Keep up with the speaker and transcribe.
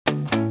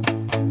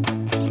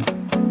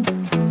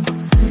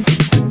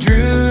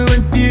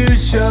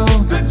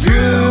The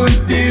Drew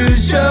and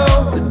Fuse Show,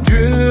 the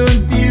Drew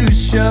and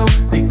Fuse Show.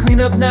 They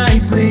clean up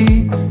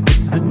nicely.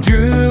 It's the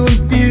Drew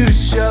and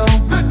Fuse Show,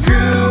 the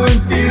Drew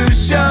and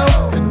Fuse Show,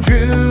 the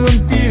Drew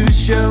and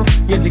Fuse Show.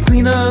 Yeah, they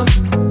clean up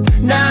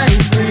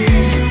nicely.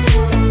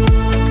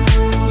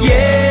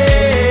 Yeah.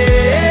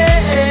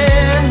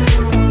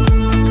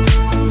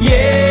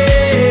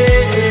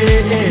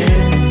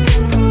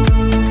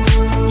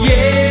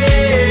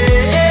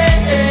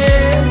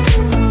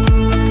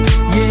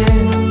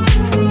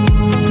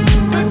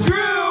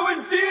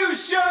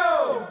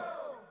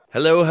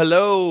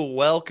 Hello,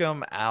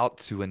 welcome out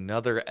to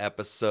another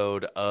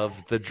episode of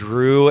the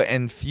Drew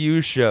and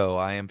Fuse Show.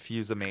 I am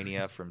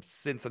Fusemania from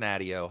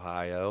Cincinnati,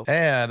 Ohio.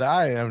 And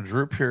I am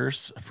Drew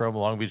Pierce from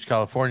Long Beach,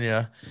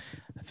 California.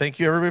 Thank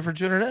you, everybody, for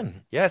tuning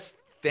in. Yes,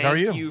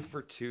 thank you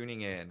for tuning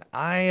in.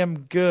 I am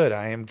good.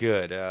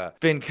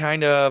 Been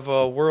kind of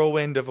a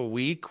whirlwind of a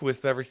week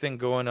with everything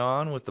going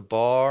on with the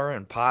bar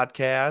and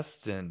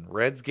podcasts and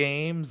Reds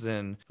games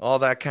and all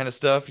that kind of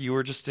stuff. You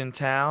were just in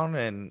town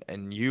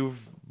and you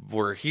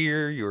were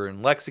here, you were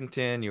in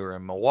Lexington, you were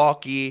in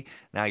Milwaukee,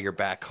 now you're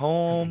back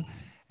home,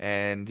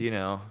 and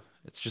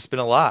it's just been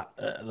a lot.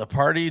 The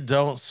party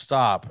don't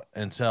stop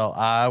until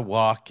I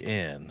walk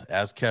in,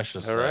 as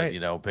Kesha said.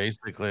 Right.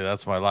 Basically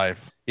that's my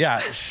life. Yeah,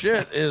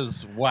 shit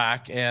is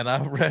whack, and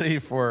I'm ready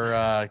for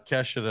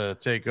Kesha to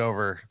take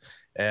over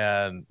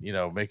and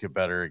make it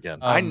better again.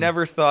 I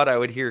never thought I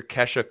would hear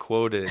Kesha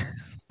quoted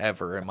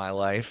ever in my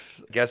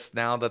life. Guess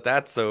now that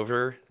that's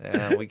over,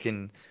 we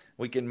can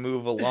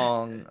move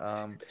along.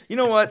 You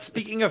know what?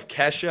 Speaking of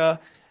Kesha,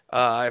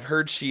 I've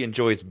heard she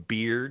enjoys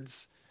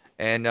beards.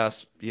 And,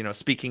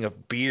 speaking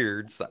of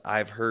beards,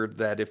 I've heard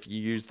that if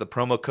you use the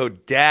promo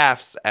code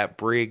DAFS at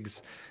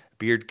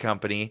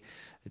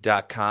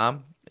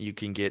BriggsBeardCompany.com, you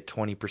can get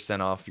 20%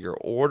 off your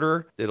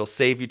order. It'll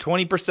save you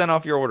 20%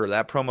 off your order,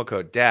 that promo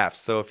code DAFS.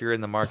 So if you're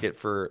in the market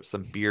for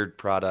some beard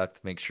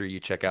product, make sure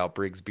you check out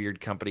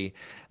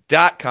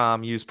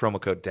BriggsBeardCompany.com. Use promo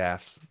code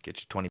DAFS.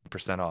 Get you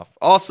 20% off.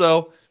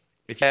 Also,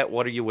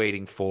 what are you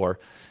waiting for?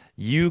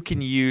 You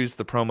can use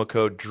the promo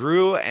code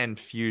Drew and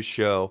Fuse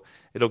Show.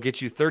 It'll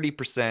get you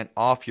 30%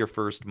 off your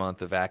first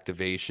month of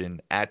activation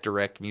at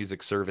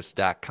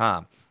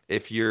directmusicservice.com.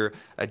 If you're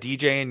a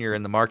DJ and you're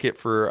in the market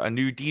for a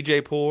new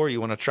DJ pool, or you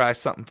want to try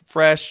something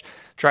fresh,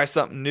 try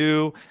something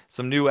new,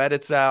 some new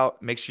edits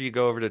out, make sure you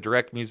go over to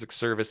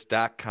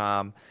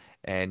directmusicservice.com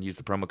and use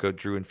the promo code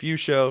Drew and Fuse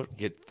Show.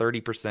 Get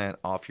 30%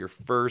 off your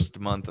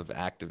first month of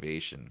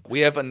activation.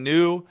 We have a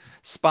new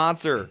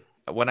sponsor.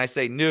 When I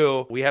say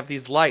new, we have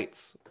these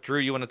lights. Drew,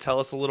 you want to tell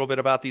us a little bit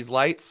about these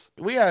lights?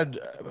 We had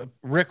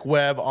Rick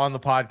Webb on the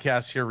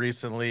podcast here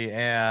recently,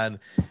 and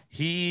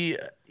he,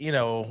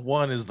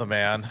 one is the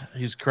man.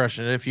 He's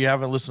crushing it. If you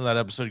haven't listened to that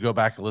episode, go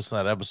back and listen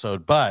to that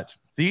episode. But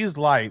these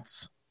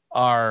lights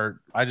I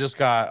just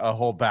got a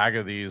whole bag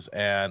of these,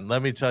 and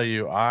let me tell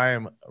you,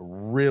 I'm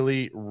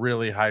really,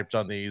 really hyped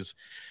on these.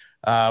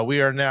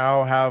 We are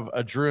now have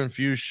a Drew and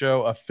Fuse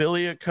Show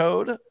affiliate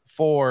code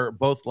for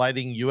both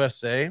Lighting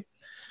USA.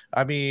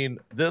 I mean,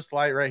 this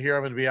light right here,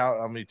 I'm going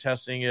to be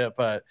testing it,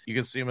 but you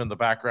can see them in the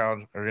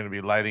background. They're going to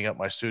be lighting up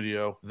my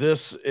studio.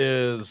 This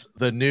is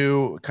the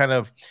new kind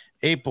of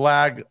Ape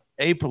Lab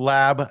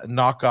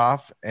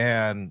knockoff,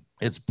 and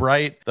it's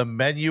bright. The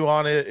menu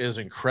on it is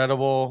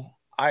incredible.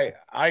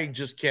 I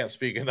just can't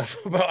speak enough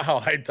about how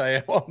hyped I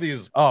am on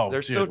these. Oh,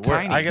 they're dude, so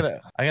tiny. I'm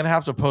gonna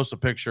have to post a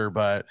picture,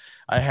 but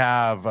I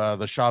have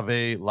the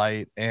Chauvet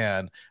light,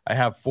 and I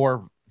have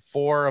four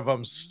of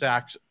them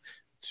stacked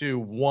to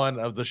one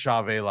of the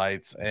Chauvet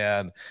lights,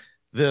 and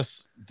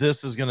this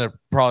is going to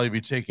probably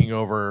be taking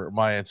over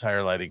my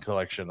entire lighting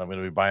collection. I'm going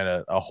to be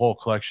buying a whole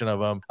collection of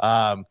them.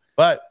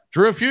 But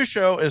Drew and Fuse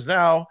Show is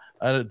now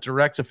a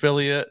direct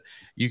affiliate.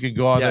 You can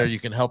go on there. You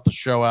can help the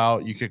show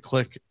out. You can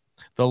click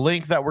the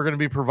link that we're going to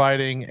be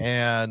providing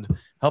and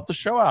help the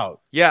show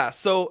out. Yeah.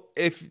 So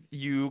if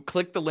you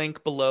click the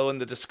link below in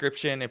the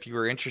description, if you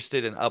were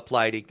interested in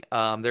uplighting,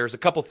 there's a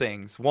couple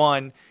things.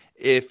 One,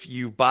 if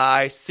you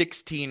buy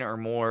 16 or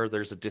more,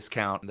 there's a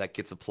discount that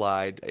gets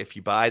applied if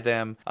you buy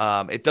them.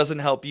 It doesn't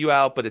help you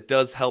out, but it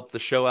does help the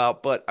show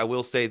out. But I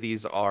will say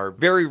these are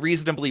very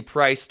reasonably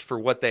priced for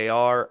what they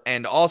are.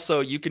 And also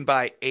you can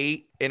buy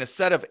 8. In a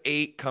set of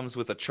 8 comes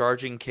with a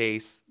charging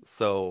case.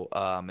 So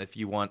if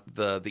you want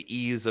the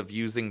ease of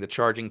using the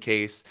charging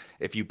case,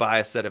 if you buy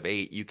a set of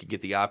 8, you can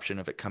get the option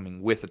of it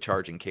coming with a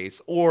charging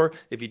case. Or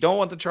if you don't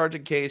want the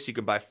charging case, you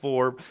can buy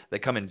 4. They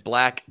come in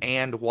black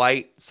and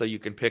white, so you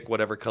can pick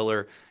whatever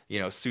color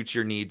suits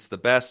your needs the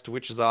best,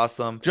 which is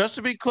awesome. Just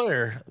to be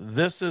clear,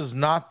 this is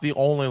not the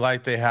only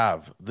light they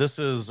have. This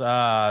is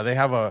they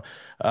have a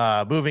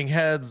moving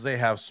heads, they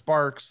have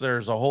sparks,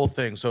 there's a whole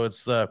thing. So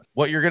it's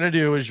what you're going to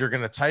do is you're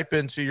going to type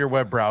into your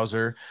web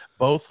browser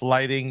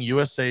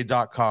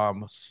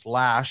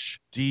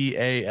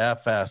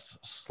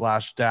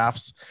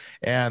bothlightingusa.com/DAFS/DAFS,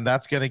 and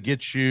that's going to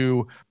get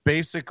you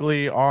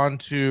basically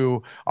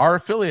onto our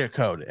affiliate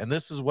code, and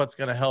this is what's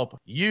going to help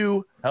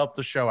you help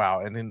the show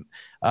out. And then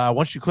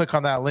once you click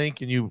on that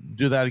link and you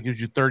do that, it gives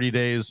you 30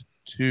 days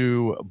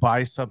to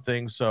buy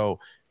something. So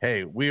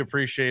hey, we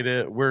appreciate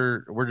it.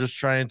 We're just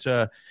trying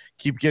to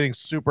keep getting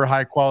super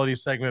high quality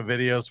segment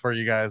videos for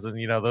you guys, and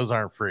those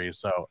aren't free.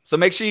 So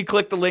make sure you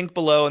click the link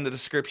below in the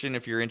description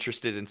if you're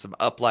interested in some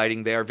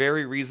uplighting. They are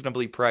very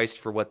reasonably priced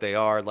for what they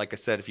are. Like I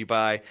said, if you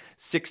buy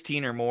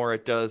 16 or more,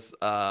 it does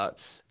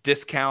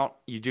discount.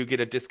 You do get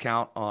a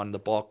discount on the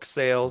bulk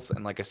sales,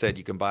 and like I said,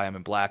 you can buy them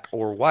in black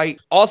or white.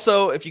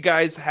 Also, if you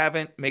guys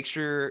haven't, make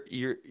sure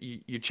you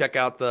check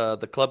out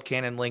the Club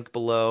Cannon link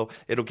below.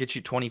 It'll get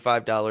you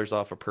 $25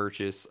 off a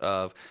purchase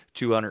of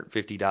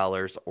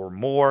 $250 or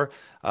more.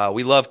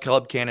 We love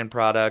Club Cannon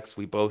products.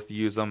 We both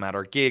use them at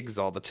our gigs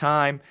all the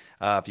time.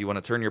 If you want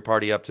to turn your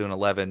party up to an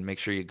 11, make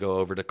sure you go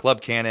over to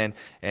Club Cannon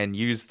and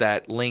use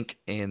that link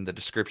in the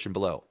description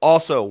below.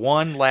 Also,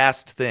 one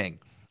last thing.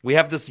 We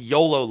have this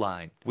YOLO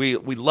line. We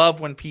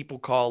love when people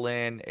call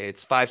in.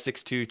 It's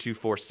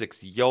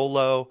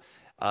 562-246-YOLO.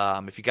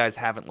 If you guys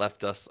haven't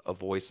left us a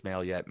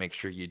voicemail yet, make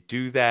sure you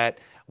do that.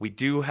 We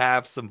do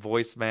have some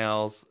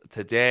voicemails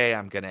today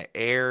I'm going to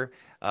air.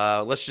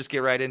 Let's just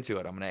get right into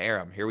it. I'm going to air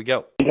them. Here we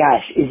go. Hey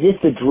gosh, is this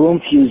the Drew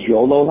Infused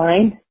YOLO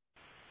line?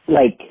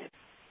 Like,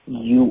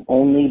 you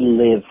only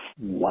live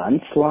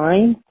once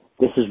line?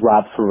 This is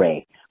Rob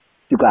Ferre.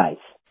 You guys,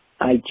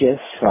 I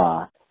just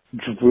saw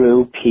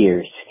Drew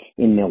Pierce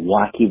in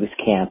Milwaukee,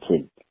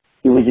 Wisconsin.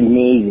 It was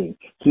amazing.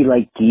 He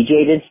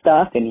DJ'd and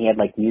stuff, and he had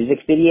music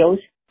videos.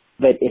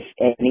 But if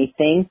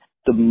anything,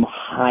 the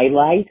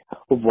highlight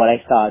of what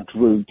I saw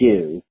Drew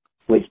do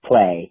was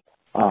play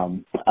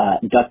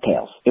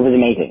DuckTales. It was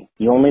amazing.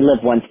 You only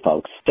live once,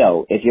 folks.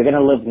 So if you're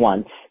gonna live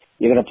once,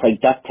 you're gonna play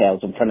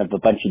DuckTales in front of a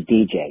bunch of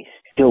DJs.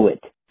 Do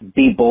it.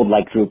 Be bold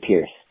like Drew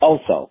Pierce.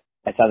 Also,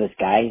 I saw this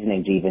guy. His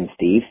name's Even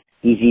Steve.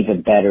 He's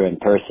even better in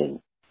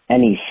person,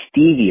 and he's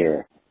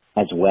stevier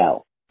as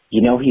well.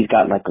 He's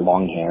got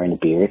long hair and a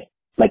beard.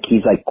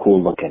 He's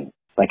cool looking.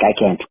 I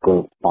can't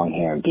grow long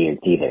hair and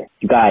beards either.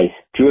 You guys,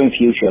 Drew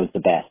Infused Show is the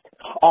best.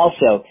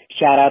 Also,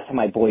 shout out to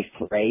my boy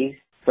Phrase.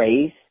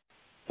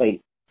 He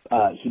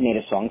made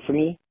a song for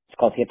me. It's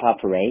called Hip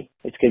Hop Hooray.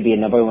 It's going to be a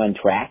 #1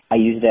 track. I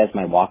use it as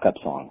my walk-up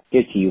song.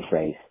 Here's to you,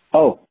 Phrase.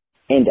 Oh,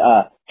 and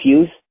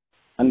Fuse,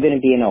 I'm going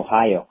to be in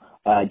Ohio.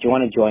 Do you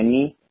want to join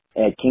me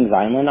at Kings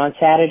Island on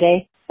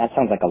Saturday? That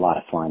sounds like a lot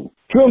of fun.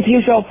 Drew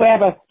Infused Show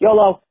forever.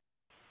 YOLO.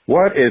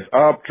 What is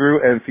up,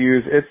 Drew and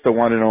Fuse? It's the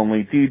one and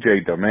only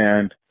DJ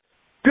Demand.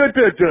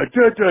 DJ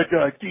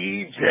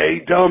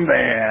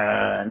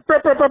Demand.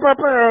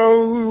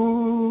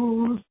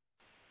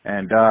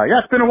 And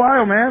it's been a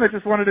while, man. I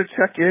just wanted to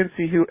check in,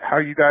 see how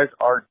you guys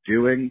are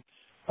doing.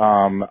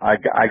 I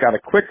got a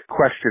quick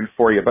question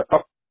for you, but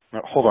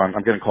hold on,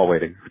 I'm getting a call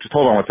waiting. Just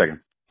hold on one second.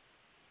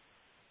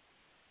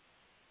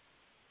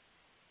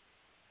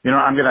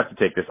 I'm gonna have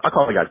to take this. I'll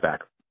call you guys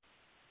back.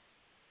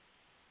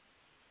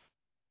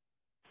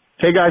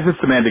 Hey guys, it's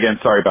Demand again.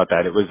 Sorry about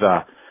that. It was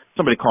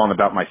somebody calling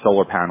about my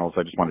solar panels.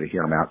 I just wanted to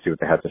hear them out, see what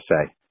they had to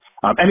say.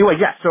 Anyway,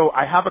 so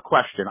I have a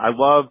question. I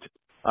loved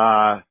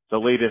the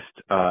latest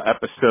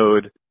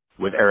episode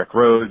with Eric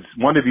Rhodes.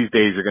 One of these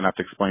days you're going to have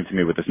to explain to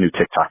me what this new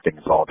TikTok thing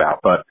is all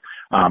about. But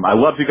I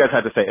loved what you guys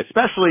had to say,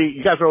 especially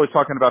you guys are always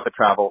talking about the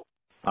travel.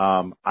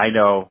 I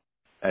know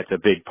that's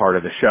a big part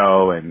of the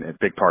show and a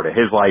big part of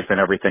his life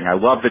and everything. I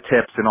love the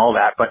tips and all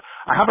that. But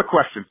I have a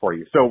question for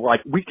you. So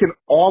we can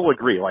all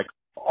agree,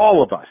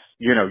 all of us,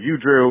 you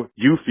Drew,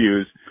 you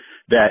Fuse,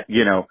 that,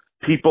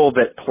 people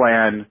that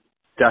plan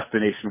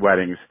destination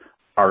weddings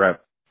are a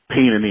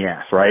pain in the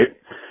ass, right?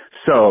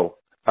 So,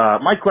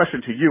 my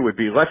question to you would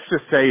be, let's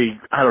just say,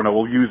 I don't know,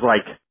 we'll use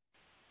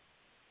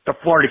the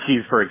Florida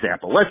Keys, for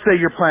example. Let's say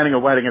you're planning a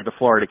wedding at the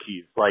Florida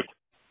Keys.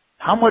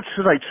 How much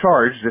should I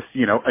charge this,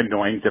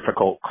 annoying,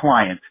 difficult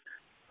client,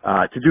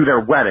 to do their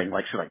wedding?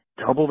 Should I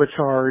double the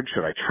charge?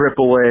 Should I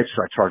triple it?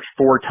 Should I charge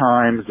 4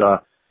 times?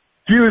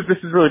 Fuse, this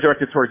is really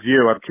directed towards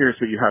you. I'm curious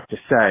what you have to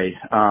say.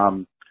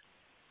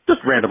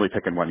 Just randomly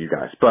picking one of you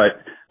guys.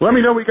 But let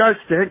me know what you guys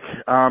think,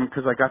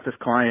 because I got this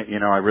client,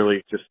 I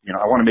really just,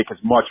 I want to make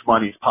as much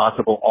money as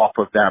possible off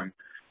of them.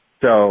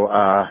 So,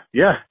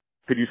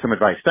 could use some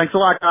advice. Thanks a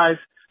lot, guys.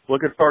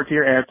 Looking forward to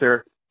your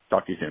answer.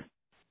 Talk to you soon.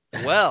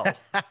 Well,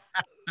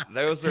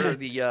 those are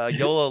the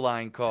YOLO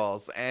line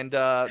calls. And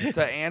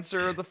to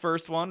answer the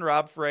first one,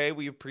 Rob Frey,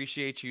 we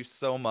appreciate you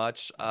so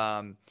much.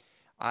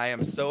 I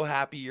am so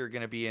happy you're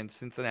going to be in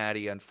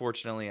Cincinnati.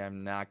 Unfortunately,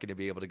 I'm not going to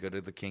be able to go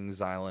to the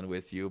Kings Island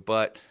with you.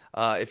 But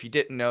if you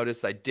didn't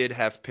notice, I did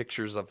have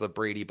pictures of the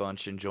Brady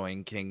Bunch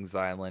enjoying Kings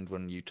Island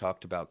when you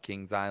talked about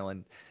Kings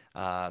Island.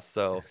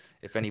 So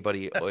if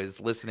anybody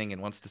is listening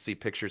and wants to see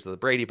pictures of the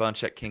Brady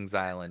Bunch at Kings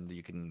Island,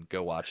 you can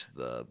go watch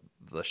the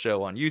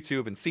show on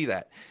YouTube and see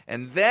that.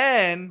 And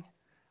then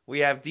we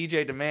have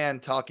DJ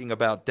Demand talking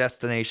about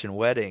destination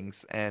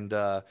weddings. And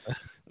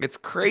it's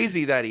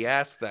crazy that he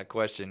asked that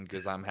question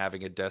because I'm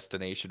having a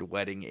destination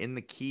wedding in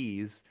the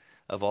Keys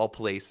of all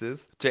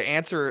places. To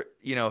answer,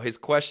 his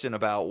question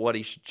about what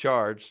he should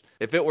charge,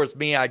 if it was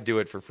me, I'd do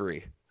it for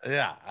free.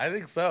 Yeah, I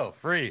think so.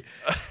 Free.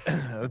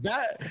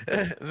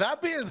 That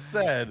being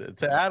said,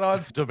 to add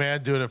on to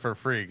Demand doing it for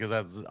free, because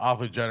that's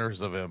awfully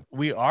generous of him,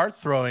 we are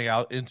throwing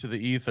out into the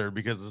ether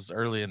because it's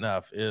early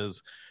enough,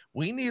 is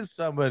we need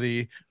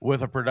somebody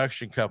with a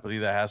production company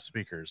that has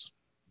speakers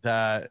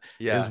that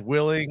is Yeah.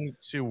 willing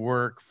to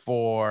work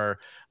for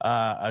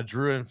a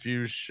Drew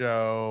Infused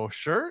show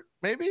shirt,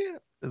 maybe?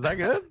 Is that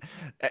good?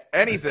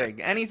 Anything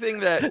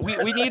that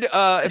we need.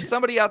 If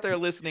somebody out there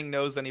listening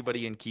knows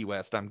anybody in Key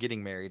West, I'm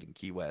getting married in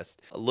Key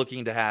West,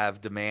 looking to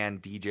have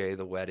Demand DJ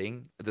the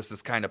wedding. This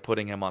is kind of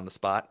putting him on the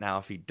spot. Now,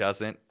 if he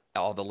doesn't,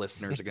 all the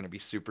listeners are going to be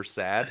super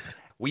sad.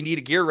 We need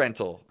a gear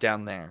rental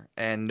down there,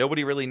 and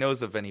nobody really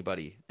knows of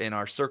anybody in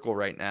our circle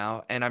right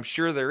now. And I'm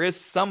sure there is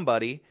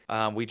somebody.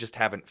 We just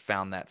haven't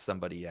found that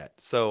somebody yet.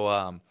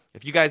 So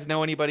if you guys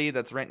know anybody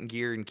that's renting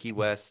gear in Key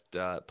West,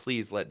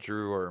 please let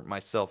Drew or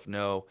myself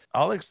know.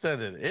 I'll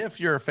extend it. If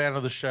you're a fan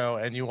of the show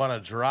and you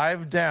want to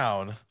drive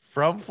down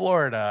from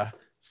Florida,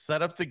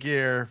 set up the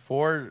gear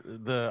for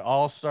the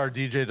all-star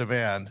DJ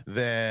Demand,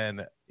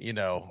 then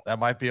that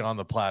might be on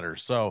the platter.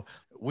 So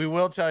we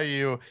will tell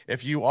you,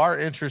 if you are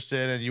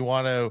interested and you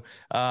want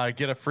to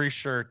get a free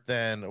shirt,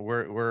 then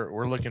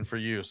we're looking for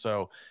you.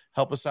 So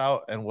help us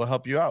out and we'll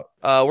help you out.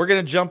 We're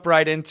going to jump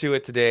right into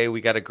it today.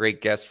 We got a great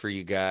guest for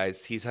you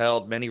guys. He's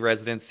held many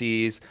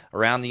residencies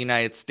around the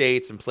United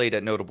States and played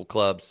at notable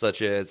clubs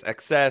such as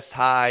Excess,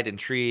 Hyde,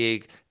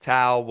 Intrigue,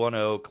 Tao, One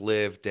Oak,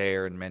 Live,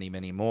 Dare, and many,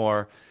 many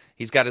more.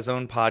 He's got his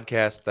own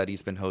podcast that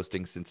he's been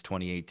hosting since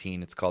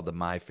 2018. It's called the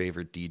My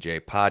Favorite DJ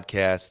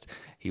Podcast.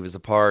 He was a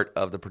part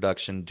of the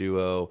production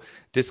duo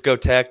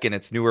Discotheque in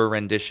its newer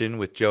rendition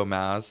with Joe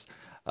Maz.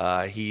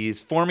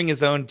 He's forming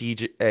his own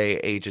DJ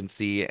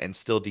agency and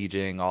still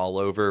DJing all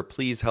over.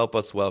 Please help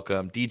us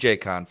welcome DJ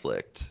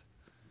Konflikt.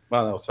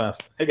 Wow, that was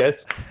fast. Hey,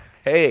 guys.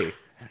 Hey.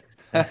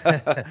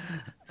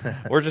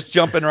 We're just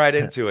jumping right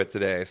into it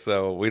today,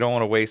 so we don't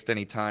want to waste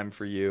any time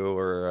for you,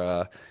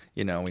 or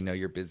we know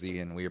you're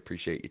busy, and we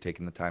appreciate you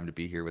taking the time to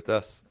be here with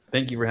us.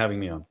 Thank you for having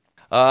me on.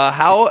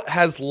 How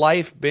has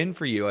life been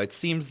for you? It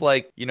seems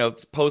like,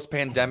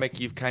 post-pandemic,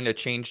 you've kind of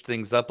changed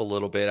things up a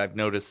little bit. I've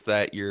noticed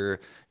that you're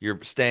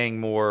staying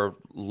more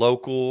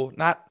local,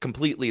 not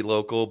completely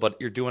local, but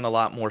you're doing a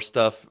lot more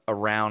stuff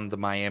around the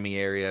Miami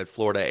area,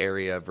 Florida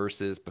area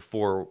versus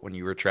before when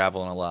you were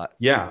traveling a lot.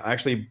 Yeah,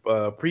 actually,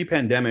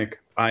 pre-pandemic,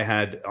 I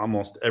had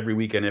almost every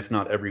weekend, if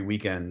not every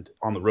weekend,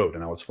 on the road,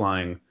 and I was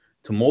flying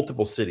to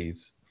multiple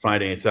cities,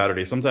 Friday and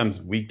Saturday,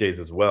 sometimes weekdays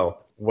as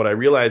well. What I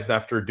realized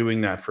after doing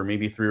that for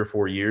maybe 3 or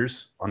 4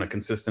 years on a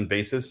consistent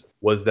basis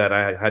was that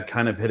I had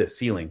kind of hit a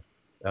ceiling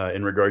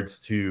in regards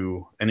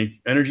to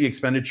energy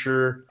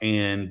expenditure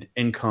and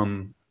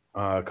income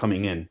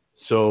coming in.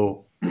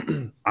 So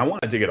I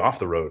wanted to get off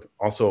the road.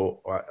 Also,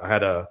 I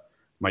had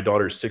my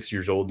daughter's 6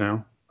 years old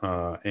now.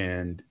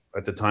 And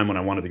at the time when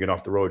I wanted to get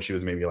off the road, she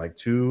was maybe like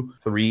 2,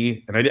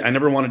 3. And I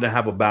never wanted to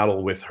have a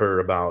battle with her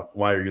about,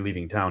 why are you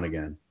leaving town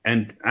again?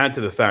 And add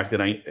to the fact that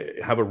I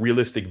have a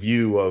realistic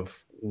view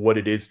of what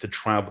it is to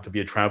travel, to be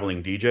a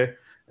traveling DJ.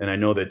 And I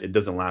know that it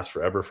doesn't last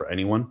forever for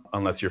anyone,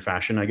 unless you're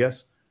fashion, I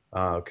guess,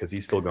 because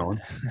he's still going.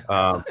 It's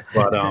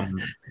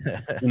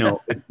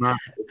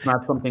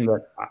not something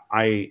that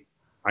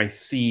I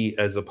see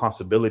as a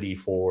possibility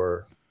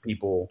for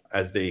people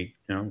as they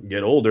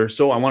get older.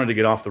 So I wanted to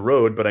get off the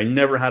road, but I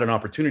never had an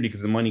opportunity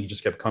because the money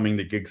just kept coming,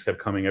 the gigs kept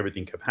coming,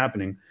 everything kept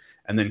happening.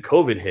 And then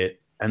COVID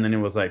hit, and then it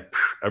was like,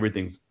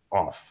 everything's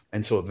off.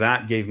 And so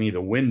that gave me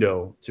the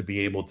window to be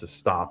able to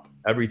stop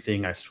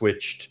everything. I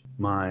switched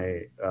my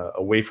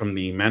away from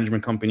the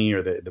management company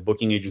or the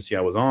booking agency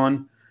I was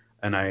on,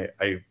 and I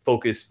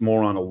focused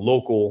more on a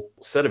local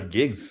set of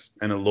gigs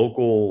and a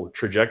local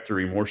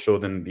trajectory more so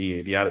than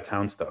the out of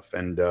town stuff,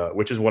 and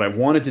which is what I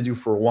wanted to do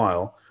for a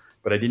while,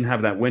 but I didn't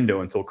have that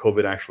window until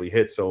COVID actually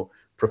hit. So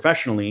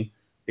professionally,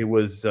 it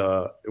was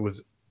a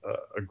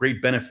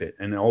great benefit,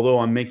 and although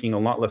I'm making a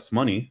lot less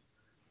money,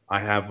 I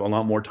have a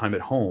lot more time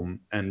at home,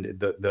 and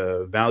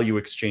the value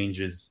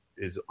exchange is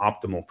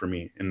optimal for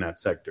me in that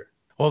sector.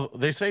 Well,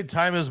 they say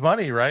time is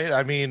money, right?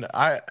 I mean,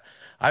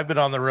 I've been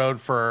on the road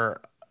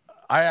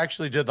I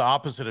actually did the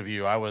opposite of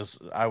you. I was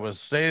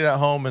staying at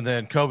home, and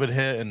then COVID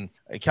hit, and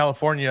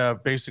California,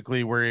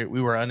 basically, where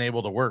we were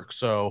unable to work.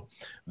 So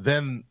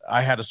then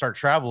I had to start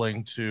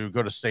traveling to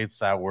go to states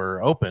that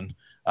were open.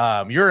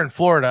 You're in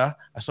Florida,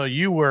 so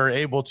you were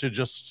able to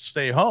just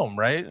stay home,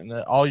 right? And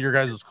all your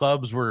guys'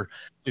 clubs were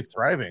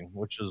thriving,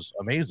 which is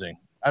amazing.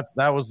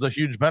 That was the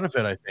huge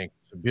benefit, I think,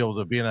 to be able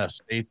to be in a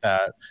state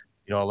that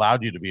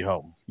allowed you to be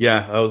home.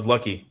 Yeah, I was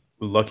lucky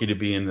to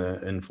be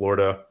in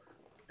Florida,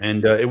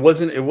 and it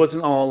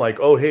wasn't all like,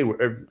 oh, hey,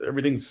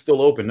 everything's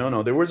still open.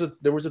 No, there was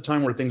a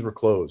time where things were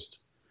closed,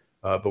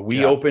 but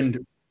we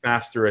opened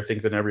faster, I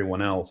think, than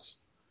everyone else.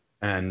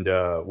 And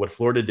what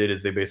Florida did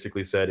is they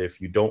basically said,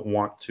 if you don't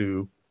want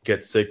to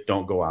get sick,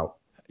 don't go out.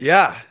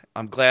 Yeah,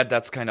 I'm glad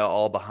that's kind of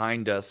all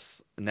behind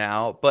us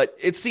now. But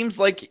it seems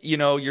like,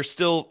 you're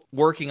still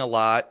working a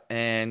lot,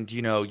 and,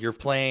 you're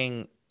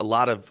playing a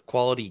lot of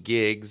quality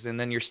gigs, and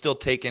then you're still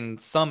taking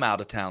some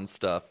out of town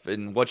stuff.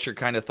 And what's your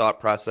kind of thought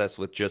process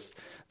with just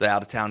the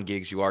out of town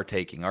gigs you are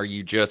taking? Are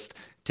you just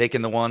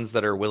taking the ones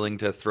that are willing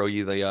to throw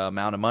you the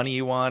amount of money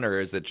you want, or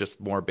is it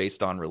just more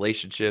based on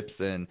relationships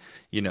and,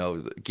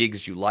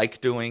 gigs you like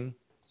doing?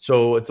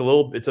 So it's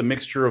a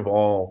mixture of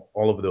all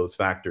of those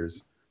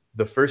factors.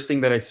 The first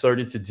thing that I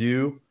started to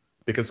do,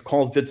 because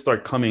calls did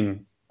start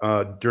coming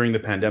during the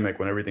pandemic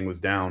when everything was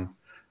down,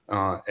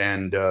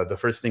 and the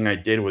first thing I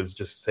did was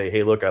just say,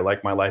 hey, look, I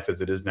like my life as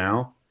it is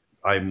now.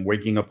 I'm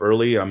waking up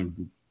early.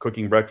 I'm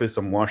cooking breakfast.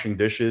 I'm washing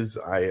dishes.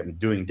 I am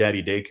doing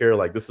daddy daycare.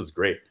 Like, this is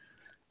great.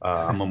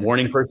 I'm a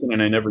morning person,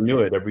 and I never knew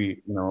it.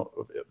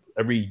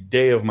 Every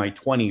day of my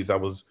 20s, I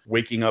was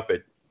waking up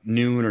at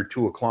noon or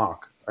 2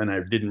 o'clock. And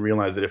I didn't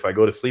realize that if I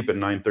go to sleep at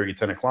 9:30,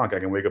 10 o'clock, I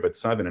can wake up at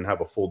 7 and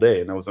have a full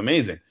day. And that was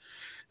amazing.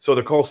 So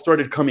the calls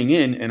started coming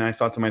in, and I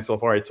thought to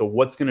myself, all right, so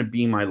what's going to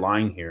be my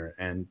line here?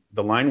 And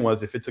the line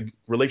was, if it's a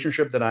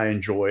relationship that I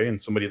enjoy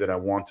and somebody that I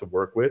want to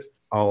work with,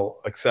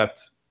 I'll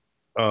accept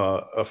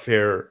a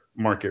fair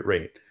market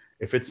rate.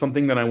 If it's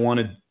something that I want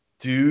to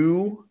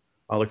do,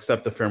 I'll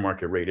accept the fair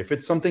market rate. If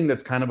it's something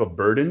that's kind of a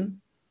burden,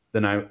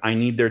 then I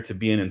need there to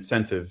be an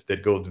incentive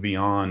that goes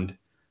beyond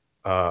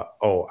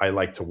I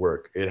like to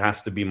work. It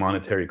has to be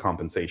monetary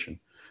compensation.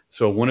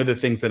 So one of the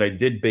things that I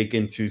did bake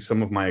into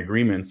some of my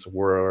agreements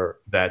were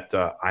that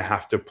I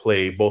have to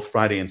play both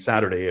Friday and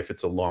Saturday if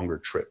it's a longer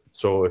trip.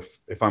 So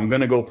if I'm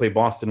going to go play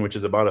Boston, which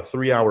is about a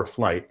 3-hour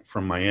flight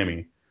from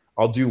Miami,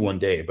 I'll do one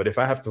day. But if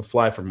I have to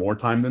fly for more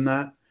time than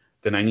that,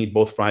 then I need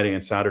both Friday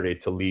and Saturday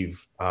to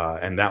leave.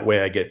 And that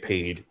way I get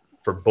paid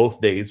for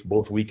both days,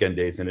 both weekend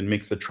days, and it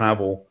makes the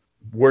travel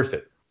worth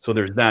it. So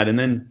there's that. And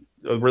then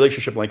a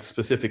relationship like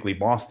specifically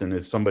Boston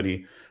is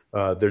somebody,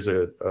 there's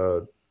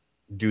a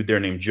dude there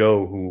named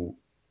Joe who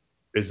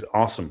is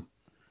awesome.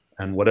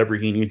 And whatever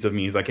he needs of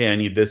me, he's like, hey, I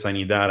need this, I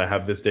need that. I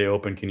have this day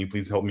open. Can you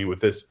please help me with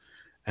this?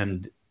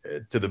 And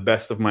to the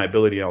best of my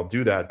ability, I'll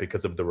do that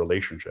because of the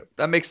relationship.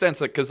 That makes sense,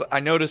 because I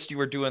noticed you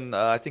were doing,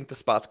 I think the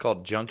spot's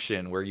called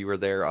Junction, where you were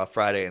there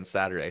Friday and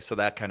Saturday. So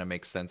that kind of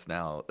makes sense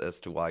now as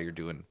to why you're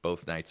doing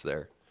both nights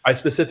there. I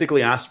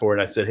specifically asked for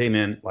it. I said, hey,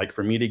 man, like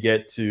for me to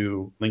get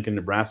to Lincoln,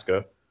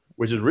 Nebraska,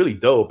 which is really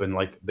dope. And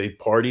like they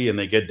party and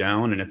they get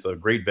down and it's a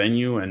great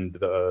venue. And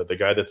the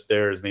guy that's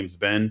there, his name's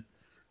Ben,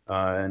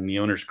 and the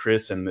owner's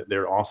Chris, and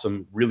they're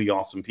awesome, really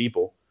awesome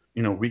people.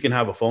 We can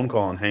have a phone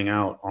call and hang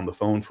out on the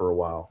phone for a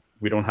while.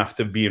 We don't have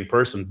to be in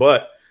person,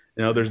 but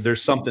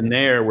there's something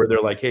there where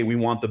they're like, hey, we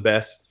want the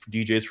best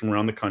DJs from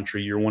around the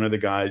country. You're one of the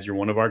guys, you're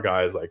one of our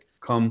guys, like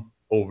come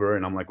over.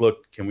 And I'm like,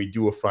 look, can we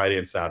do a Friday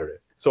and Saturday?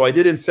 So I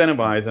did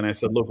incentivize, and I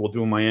said, look, we'll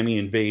do a Miami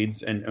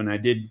Invades. And I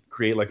did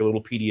create like a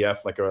little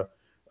PDF, like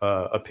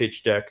a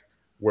pitch deck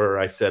where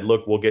I said,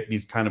 look, we'll get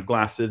these kind of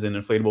glasses and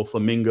inflatable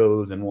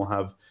flamingos, and we'll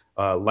have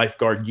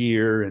lifeguard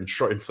gear and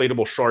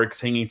inflatable sharks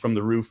hanging from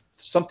the roof,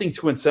 something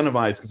to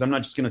incentivize, because I'm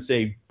not just going to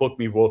say, book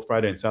me both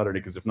Friday and Saturday,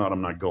 because if not,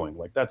 I'm not going.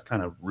 Like, that's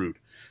kind of rude.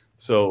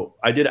 So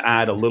I did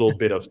add a little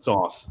bit of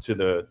sauce to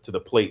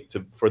the plate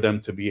for them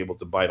to be able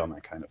to bite on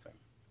that kind of thing.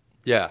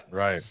 Yeah.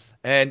 Right.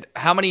 And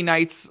how many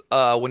nights,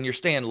 when you're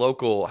staying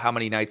local, how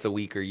many nights a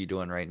week are you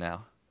doing right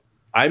now?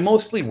 I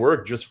mostly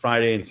work just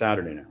Friday and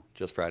Saturday now.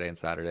 Just Friday and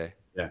Saturday.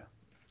 Yeah.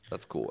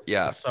 That's cool.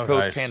 Yeah. That's so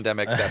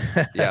Post-pandemic, nice.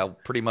 that's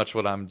pretty much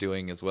what I'm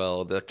doing as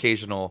well. The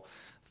occasional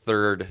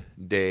third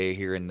day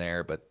here and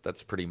there, but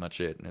that's pretty much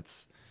it. And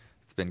it's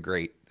been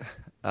great.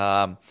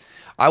 I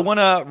want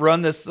to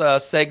run this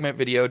segment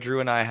video. Drew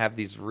and I have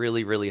these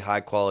really, really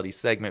high quality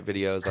segment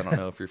videos. I don't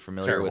know if you're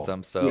familiar with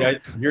them. So yeah,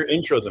 your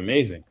intro is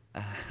amazing.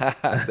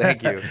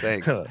 Thank you.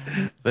 Thanks.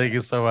 Thank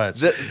you so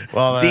much.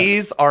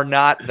 These are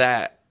not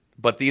that,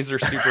 but these are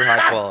super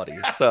high quality.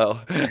 So,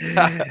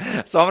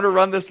 so I'm going to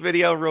run this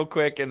video real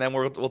quick, and then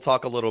we'll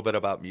talk a little bit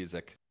about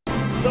music.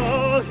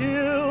 The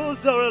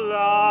hills are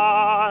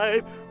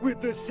alive with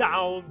the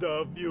sound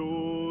of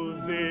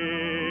music,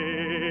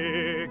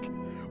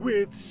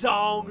 with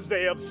songs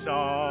they have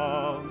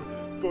sung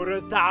for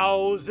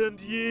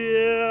 1,000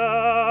 years.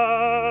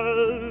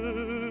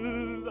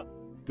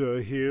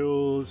 The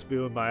hills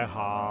fill my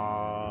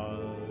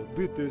heart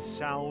with the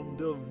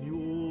sound of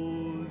music.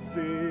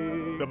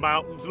 The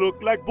mountains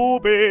look like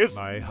boobies.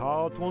 My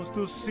heart wants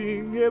to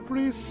sing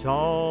every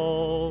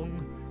song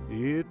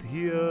it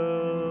hears.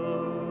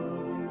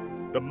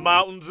 The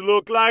mountains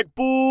look like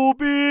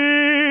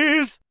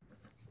boobies.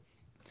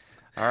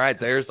 All right,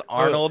 there's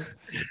Arnold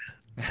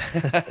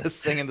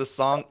singing the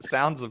song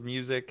Sounds of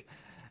Music,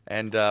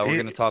 and we're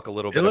going to talk a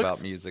little bit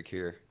about music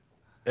here.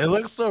 It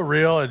looks so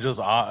real and just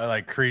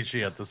like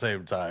creepy at the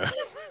same time.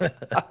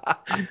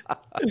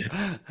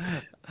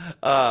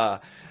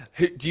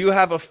 Do you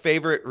have a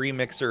favorite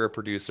remixer or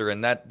producer?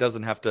 And that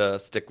doesn't have to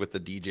stick with the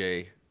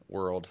DJ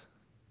world.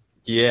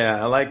 Yeah,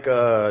 I like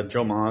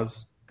Joe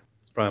Maz.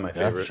 It's probably my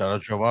favorite. Shout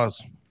out Joe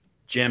Maz.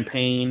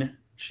 Jampagne.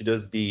 She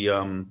does the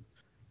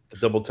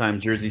double time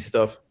Jersey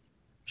stuff.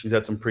 She's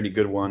had some pretty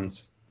good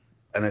ones.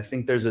 And I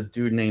think there's a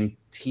dude named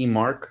T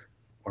Mark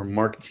or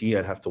Mark T.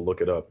 I'd have to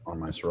look it up on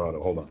my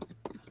Serato. Hold on.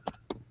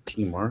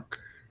 T Mark.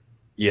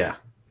 Yeah,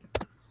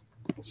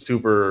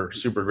 super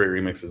great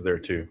remixes there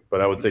too.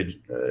 But I would say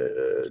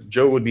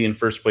Joe would be in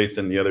first place,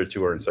 and the other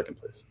two are in second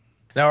place.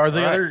 Now, are the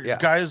All right, other yeah.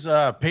 guys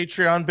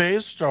Patreon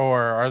based,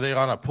 or are they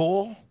on a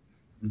pool?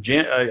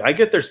 I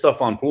get their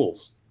stuff on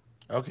pools.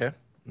 Okay.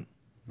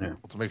 Yeah.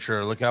 To make sure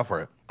to look out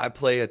for it. I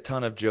play a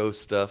ton of Joe's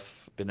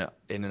stuff. Been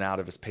in and out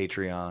of his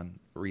Patreon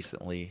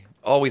recently.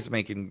 Always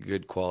making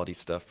good quality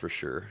stuff for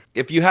sure.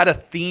 If you had a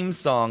theme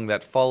song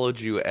that followed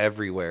you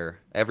everywhere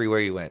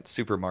you went,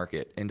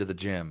 supermarket, into the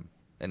gym,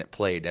 and it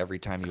played every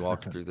time you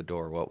walked through the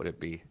door, what would it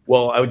be?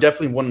 Well, I would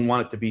definitely wouldn't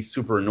want it to be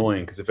super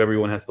annoying because if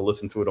everyone has to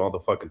listen to it all the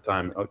fucking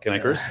time, can I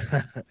curse?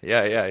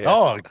 Yeah.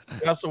 Oh,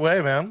 that's the way,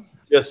 man.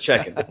 Just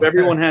checking. If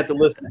everyone had to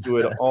listen to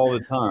it all the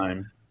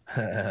time,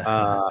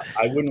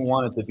 I wouldn't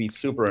want it to be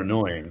super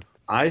annoying.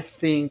 I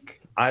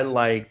think I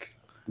like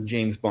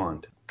James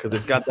Bond because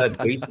it's got that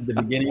bass at the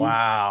beginning.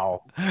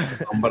 Wow.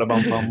 So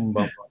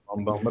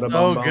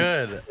So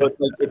good. So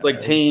it's like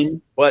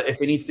tame, but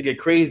if it needs to get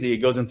crazy, it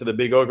goes into the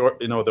big,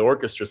 the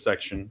orchestra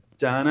section.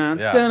 Da-na,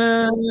 Yeah.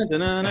 da-na,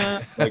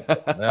 da-na-na. Like,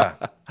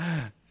 Yeah.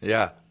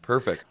 Yeah,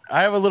 perfect.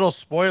 I have a little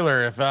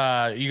spoiler. If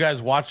you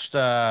guys watched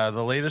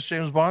the latest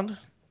James Bond,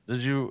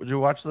 did you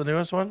watch the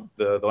newest one?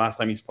 the last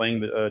time he's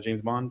playing the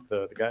James Bond,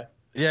 the guy.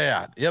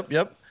 Yeah. Yep.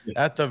 Yes.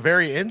 At the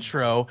very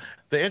intro,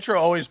 the intro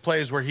always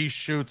plays where he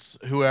shoots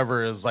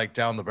whoever is like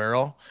down the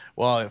barrel.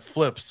 Well, it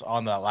flips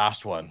on that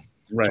last one.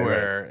 Right, To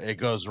where it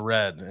goes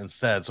red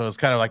instead. So it's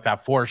kind of like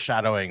that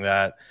foreshadowing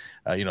that,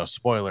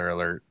 spoiler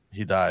alert,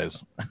 he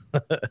dies.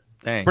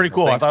 Dang, Pretty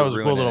cool. well, I thought it thanks was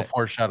for a cool ruining little it.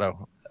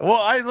 foreshadow.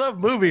 Well, I love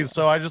movies,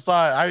 so I just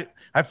thought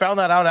I found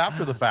that out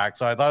after the fact.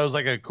 So I thought it was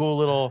like a cool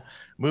little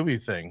movie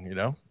thing,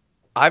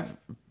 I've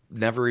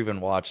never even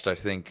watched, I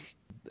think,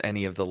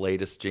 any of the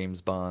latest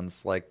James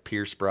Bonds, like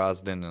Pierce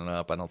Brosnan and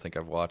up. I don't think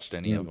I've watched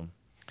any of them.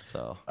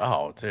 So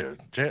Oh, dude.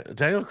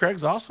 Daniel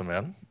Craig's awesome,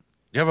 man.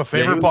 You have a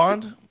favorite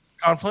Bond?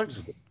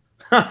 Conflict?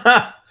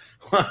 As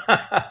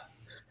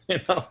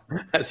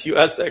you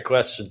asked that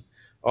question,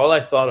 all I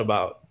thought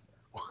about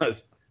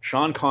was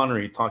Sean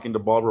Connery talking to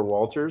Barbara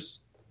Walters,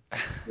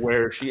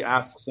 where she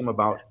asks him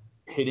about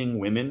hitting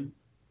women.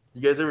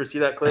 You guys ever see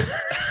that clip?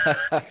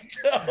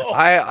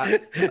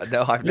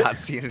 No, I've not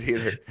seen it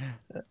either.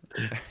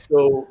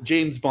 So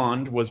James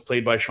Bond was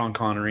played by Sean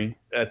Connery.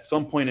 At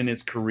some point in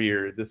his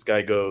career, this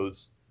guy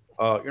goes,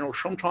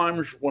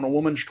 sometimes when a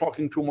woman's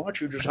talking too much,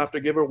 you just have to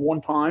give her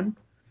one time,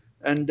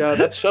 and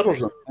that settles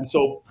them. And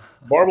so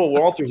Barbara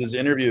Walters is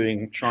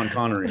interviewing Sean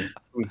Connery,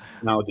 who's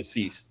now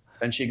deceased,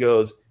 and she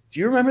goes,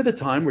 "Do you remember the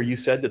time where you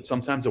said that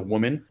sometimes a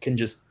woman can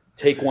just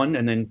take one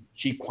and then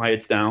she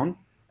quiets down?"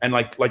 And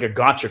like a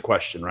gotcha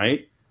question,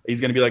 right? He's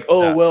going to be like,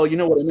 "Oh, Yeah. well, you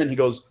know what I meant." He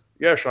goes,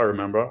 "Yes, I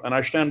remember, and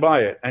I stand by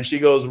it." And she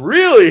goes,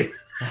 "Really?"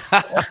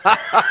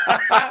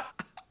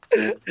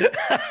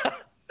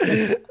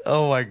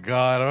 Oh my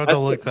god, I have to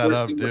That's look the that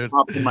first up, thing that dude.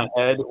 popped in my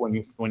head when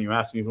you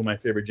asked me who my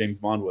favorite James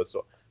Bond was.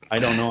 So I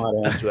don't know how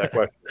to answer that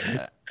question.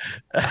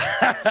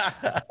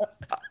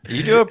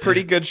 You do a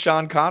pretty good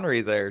Sean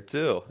Connery there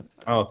too.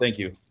 Oh, thank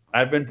you.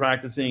 I've been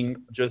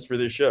practicing just for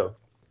this show.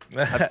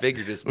 I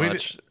figured as We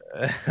much.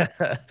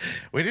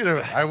 We need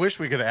to. I wish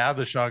we could add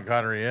the Sean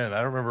Connery in.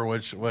 I don't remember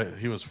what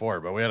he was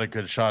for, but we had a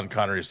good Sean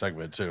Connery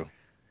segment too.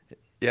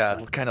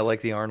 Yeah, kind of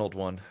like the Arnold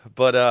one.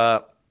 But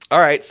all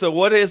right, so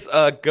what is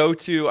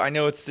go-to? I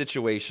know it's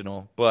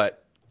situational,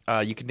 but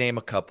you can name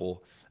a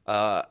couple.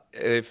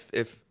 If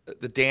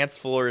the dance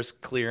floor is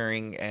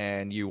clearing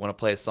and you want to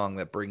play a song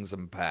that brings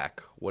them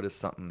back, what is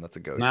something that's a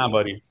go-to? Nah,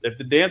 buddy. If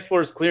the dance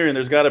floor is clearing,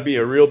 there's got to be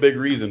a real big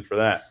reason for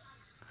that.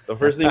 The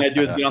first thing I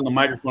do is get on the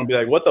microphone and be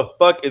like, "What the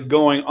fuck is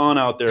going on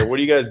out there? What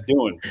are you guys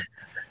doing?"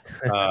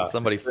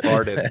 Somebody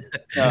farted.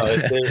 No,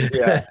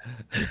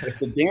 if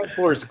the dance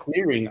floor is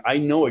clearing, I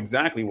know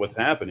exactly what's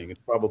happening.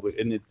 It's probably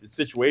it's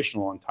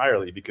situational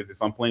entirely because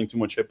if I'm playing too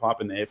much hip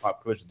hop and the hip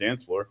hop clears the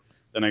dance floor,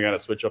 then I got to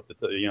switch up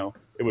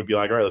it would be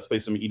like, all right, let's play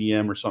some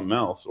EDM or something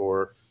else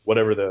or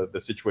whatever the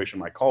situation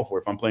might call for.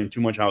 If I'm playing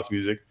too much house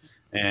music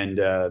and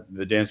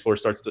the dance floor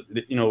starts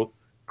to,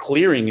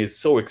 clearing is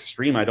so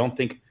extreme. I don't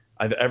think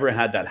I've ever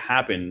had that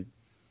happen,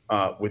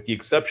 with the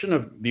exception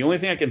of the only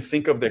thing I can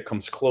think of that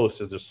comes close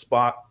is a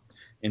spot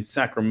in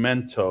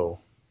Sacramento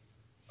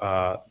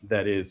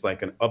that is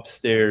like an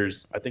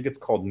upstairs. I think it's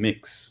called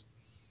Mix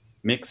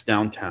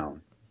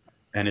downtown,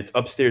 and it's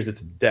upstairs.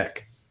 It's a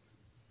deck,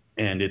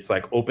 and it's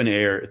like open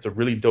air. It's a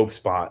really dope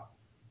spot,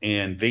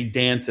 and they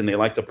dance and they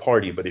like to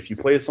party. But if you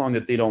play a song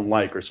that they don't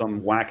like or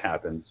something whack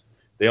happens,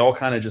 they all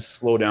kind of just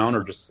slow down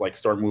or just like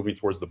start moving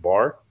towards the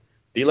bar.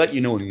 They let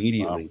you know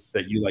immediately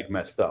that you like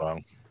messed up.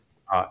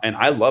 Wow. And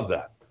I love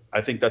that.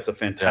 I think that's a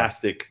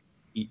fantastic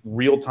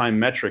real-time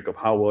metric of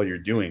how well you're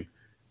doing.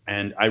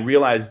 And I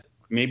realized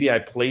maybe I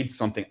played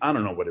something. I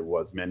don't know what it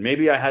was, man.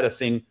 Maybe I had a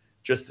thing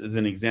just as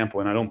an example,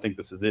 and I don't think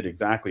this is it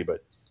exactly,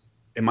 but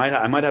I might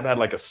have had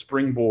like a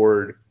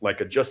springboard, like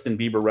a Justin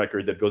Bieber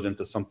record that goes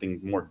into something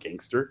more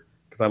gangster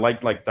because I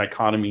like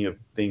dichotomy of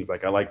things.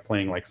 Like I like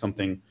playing like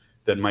something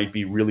that might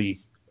be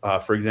really,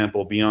 for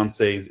example,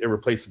 Beyonce's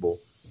Irreplaceable,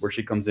 where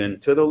she comes in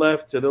to the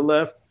left,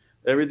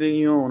 everything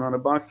you own on a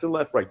box to the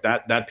left, right.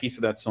 That piece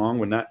of that song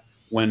when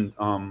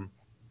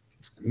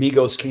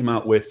Migos came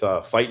out with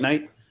Fight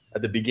Night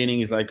at the beginning,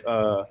 he's like,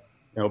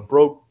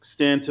 broke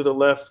stand to the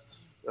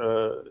left.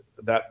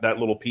 That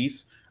little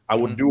piece, I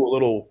would do a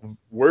little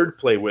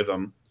wordplay with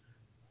them.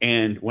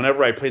 And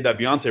whenever I played that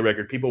Beyonce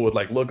record, people would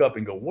like look up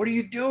and go, "What are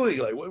you doing?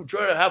 Like, we're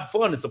trying to have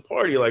fun. It's a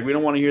party. Like, we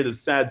don't want to hear this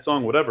sad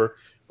song, whatever."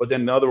 But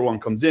then the other one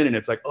comes in, and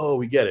it's like, "Oh,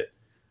 we get it."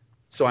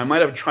 So I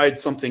might have tried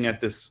something at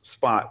this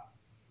spot,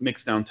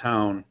 mixed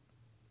downtown,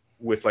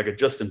 with like a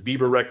Justin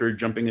Bieber record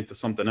jumping into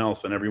something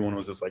else, and everyone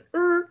was just like,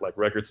 like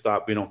record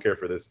stop. We don't care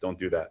for this. Don't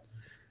do that.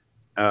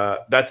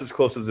 That's as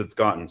close as it's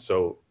gotten.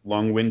 So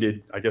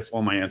long-winded. I guess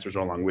all my answers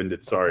are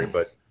long-winded. Sorry,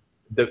 but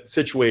the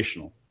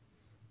situational.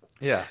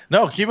 Yeah.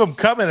 No, keep them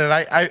coming. And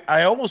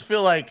I almost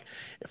feel like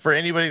for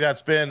anybody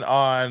that's been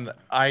on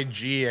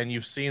IG and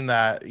you've seen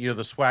that,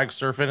 the swag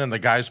surfing and the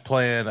guys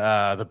playing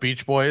the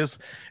Beach Boys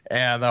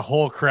and the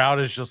whole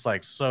crowd is just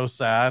like so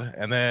sad.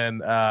 And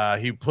then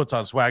he puts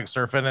on swag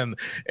surfing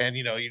and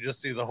you just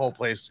see the whole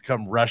place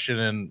come rushing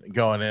and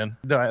going in.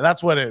 No,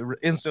 that's what it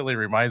instantly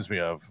reminds me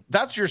of.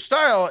 That's your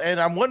style. And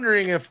I'm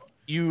wondering if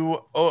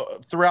you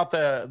throughout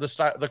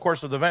the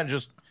course of the event,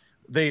 just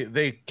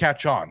they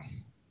catch on.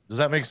 Does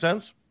that make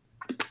sense?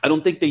 I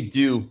don't think they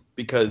do,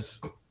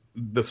 because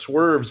the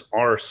swerves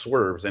are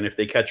swerves, and if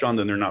they catch on,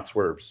 then they're not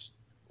swerves.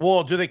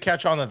 Well, do they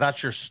catch on that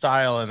that's your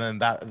style, and then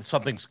that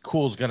something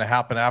cool is going to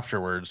happen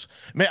afterwards?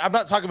 I mean, I'm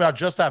not talking about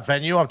just that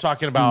venue. I'm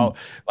talking about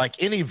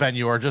like any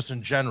venue or just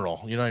in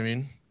general. You know what I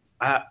mean?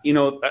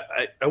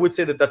 I would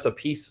say that that's a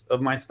piece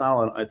of my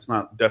style, and it's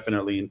not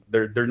definitely.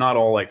 They're not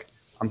all like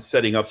I'm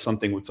setting up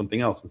something with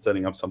something else and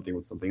setting up something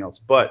with something else.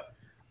 But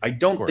I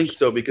don't think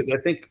so, because I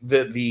think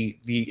that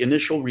the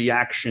initial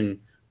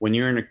reaction when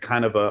you're in a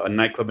kind of a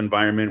nightclub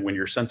environment, when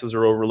your senses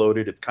are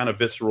overloaded, it's kind of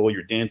visceral.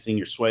 You're dancing,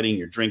 you're sweating,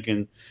 you're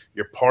drinking,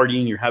 you're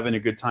partying, you're having a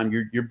good time.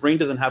 Your brain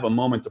doesn't have a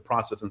moment to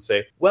process and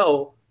say,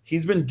 well,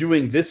 he's been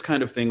doing this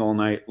kind of thing all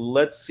night.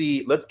 Let's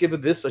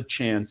give this a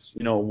chance.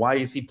 Why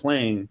is he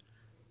playing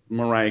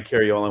Mariah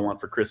Carey, All I Want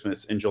for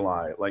Christmas in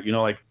July?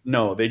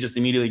 No, they just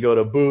immediately go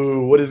to,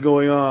 boo, what is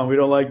going on? We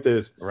don't like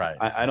this. Right.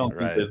 I don't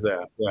think there's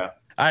that. Yeah.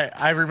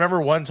 I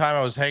remember one time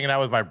I was hanging out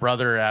with my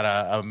brother at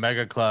a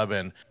mega club,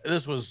 and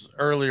this was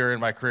earlier in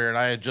my career, and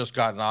I had just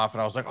gotten off,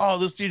 and I was like, oh,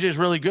 this DJ is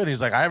really good.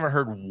 He's like, I haven't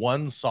heard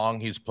one song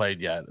he's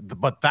played yet,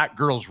 but that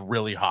girl's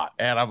really hot.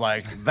 And I'm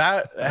like,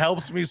 that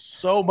helps me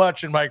so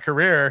much in my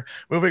career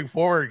moving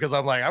forward, because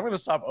I'm like, I'm going to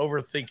stop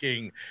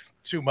overthinking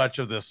too much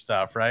of this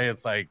stuff, right?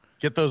 It's like,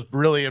 get those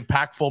really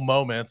impactful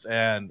moments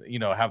and,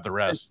 have the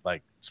rest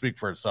like speak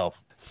for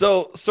itself.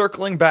 So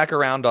circling back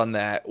around on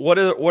that, what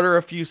are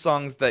a few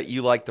songs that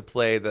you like to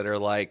play that are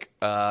like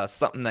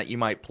something that you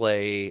might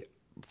play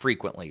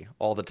frequently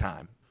all the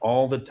time?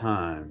 All the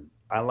time.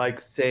 I like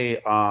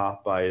Say Ah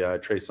by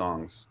Trey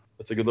Songz.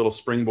 It's a good little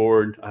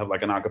springboard. I have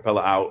like an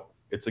acapella out.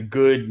 It's a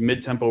good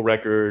mid-tempo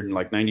record,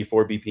 like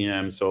 94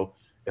 BPM. So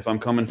if I'm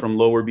coming from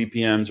lower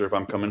BPMs, or if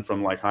I'm coming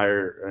from like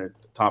higher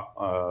top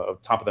of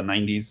the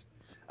 90s,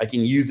 I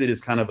can use it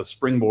as kind of a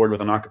springboard with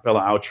an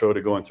acapella outro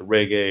to go into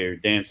reggae or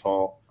dance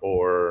hall,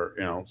 or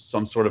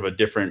some sort of a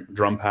different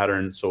drum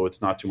pattern, so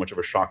it's not too much of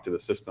a shock to the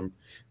system.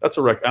 That's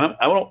a record.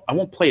 I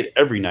won't play it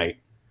every night,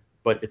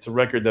 but it's a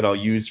record that I'll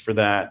use for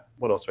that.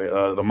 What else?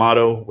 The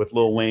Motto with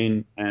Lil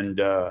Wayne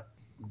and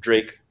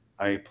Drake.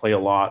 I play a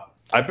lot.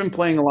 I've been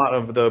playing a lot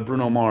of the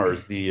Bruno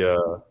Mars.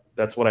 The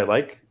That's What I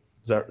Like.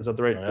 Is that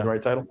the right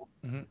title?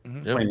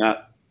 Mm-hmm. Playing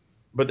that.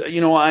 But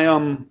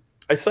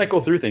I cycle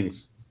through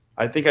things.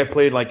 I think I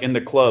played like In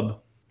the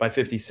Club by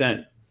 50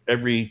 Cent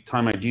every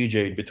time I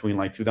DJ'd between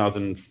like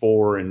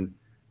 2004 and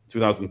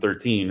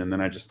 2013, and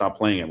then I just stopped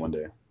playing it one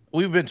day.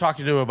 We've been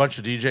talking to a bunch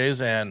of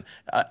DJs, and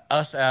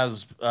us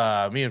as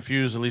me and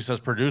Fuse, at least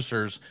as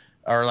producers,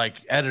 are like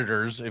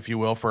editors, if you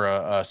will, for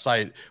a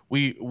site.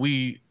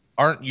 We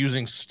aren't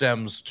using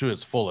stems to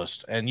its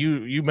fullest. And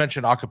you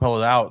mentioned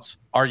acapella outs.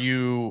 Are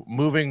you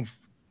moving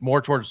more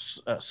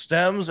towards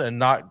stems and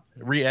not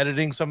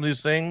re-editing some of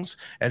these things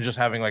and just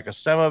having like a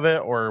stem of it,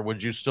 or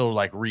would you still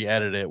like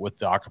re-edit it with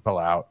the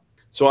acapella out?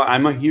 So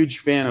I'm a huge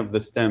fan of the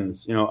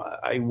stems.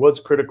 I was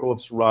critical of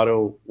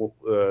Serato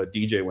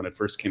DJ when it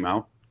first came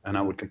out, and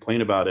I would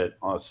complain about it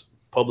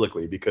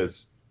publicly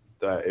because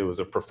it was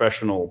a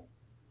professional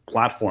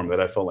platform that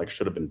I felt like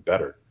should have been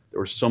better. There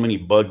were so many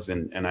bugs,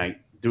 and I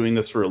doing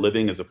this for a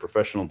living as a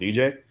professional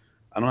DJ,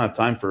 I don't have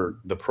time for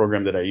the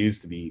program that I use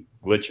to be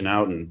glitching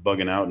out and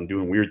bugging out and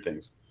doing weird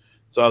things.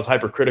 So I was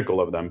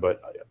hypercritical of them,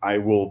 but I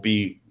will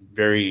be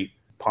very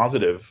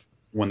positive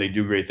when they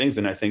do great things.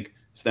 And I think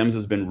Stems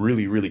has been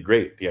really, really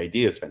great. The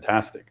idea is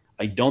fantastic.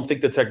 I don't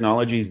think the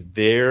technology is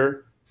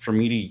there for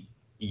me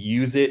to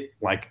use it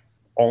like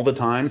all the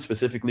time,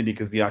 specifically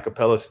because the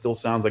acapella still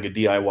sounds like a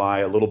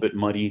DIY, a little bit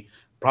muddy,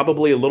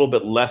 probably a little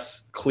bit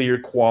less clear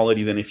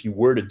quality than if you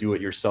were to do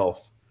it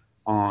yourself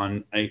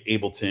on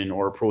Ableton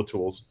or Pro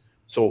Tools.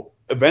 So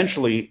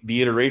eventually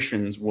the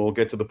iterations will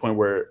get to the point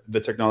where the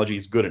technology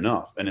is good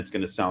enough and it's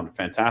going to sound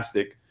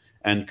fantastic,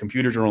 and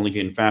computers are only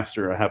getting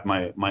faster. I have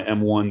my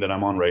M1 that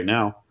I'm on right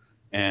now,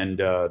 and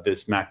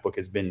this MacBook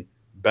has been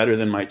better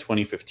than my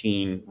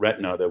 2015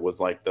 Retina that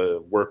was like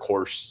the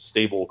workhorse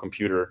stable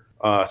computer.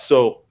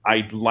 So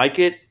I like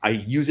it. I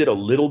use it a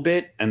little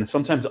bit, and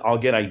sometimes I'll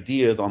get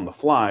ideas on the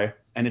fly,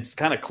 and it's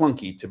kind of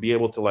clunky to be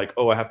able to like,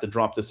 oh, I have to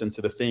drop this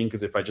into the thing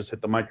because if I just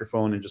hit the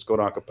microphone and just go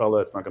to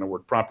acapella, it's not going to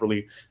work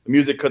properly. The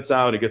music cuts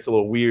out. It gets a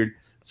little weird.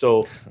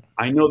 So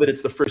I know that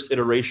it's the first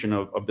iteration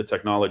of the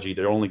technology.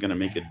 They're only going to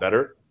make it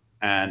better.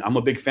 And I'm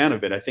a big fan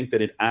of it. I think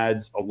that it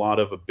adds a lot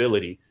of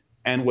ability.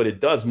 And what it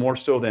does more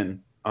so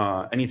than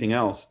anything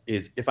else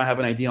is if I have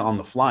an idea on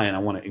the fly and I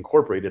want to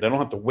incorporate it, I don't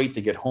have to wait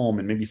to get home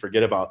and maybe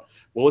forget about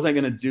what was I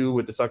going to do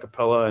with this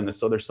acapella and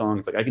this other song.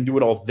 It's like I can do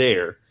it all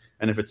there.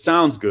 And if it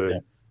sounds good,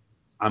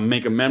 I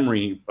make a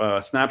memory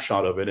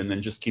snapshot of it and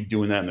then just keep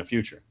doing that in the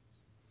future.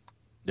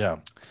 Yeah.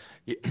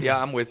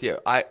 Yeah, I'm with you.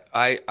 I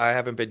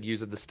haven't been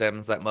using the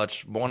stems that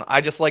much. One,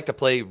 I just like to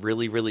play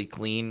really, really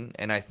clean,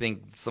 and I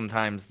think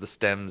sometimes the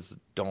stems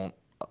don't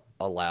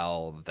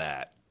allow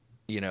that.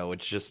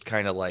 It's just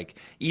kind of like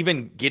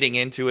even getting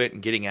into it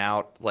and getting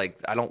out. Like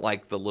I don't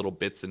like the little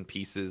bits and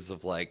pieces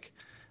of like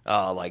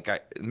I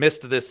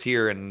missed this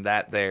here and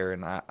that there,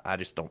 and I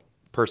just don't.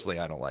 Personally,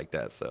 I don't like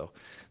that. So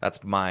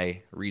that's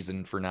my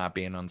reason for not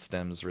being on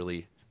stems,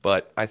 really.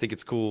 But I think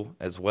it's cool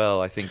as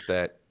well. I think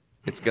that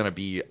it's going to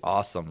be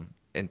awesome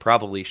in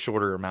probably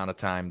shorter amount of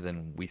time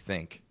than we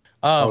think.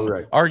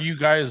 Right. Are you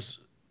guys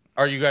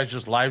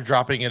just live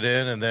dropping it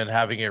in and then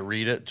having it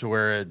read it to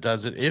where it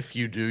does it if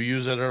you do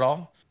use it at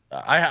all?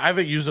 I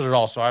haven't used it at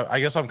all, so I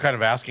guess I'm kind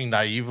of asking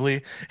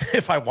naively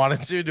if I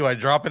wanted to. Do I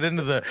drop it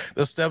into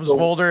the stems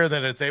folder and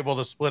then it's able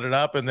to split it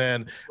up and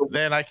then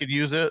I could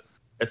use it?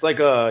 It's like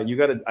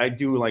I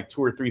do like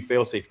 2 or 3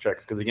 fail-safe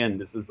checks because again,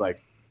 this is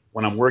like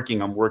when I'm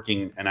working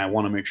and I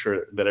want to make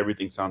sure that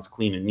everything sounds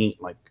clean and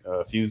neat, like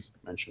Fuse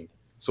mentioned.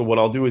 So what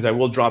I'll do is I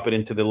will drop it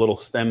into the little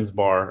stems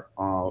bar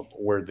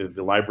where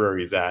the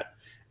library is at,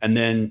 and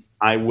then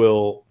I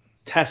will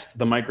test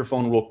the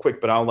microphone real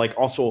quick. But I'll like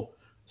also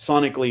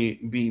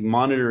sonically be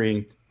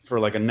monitoring for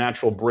like a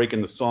natural break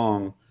in the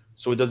song,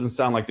 so it doesn't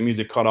sound like the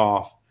music cut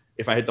off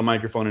if I hit the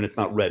microphone and it's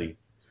not ready.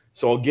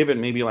 So I'll give it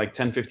maybe like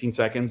 10, 15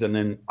 seconds, and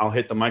then I'll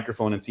hit the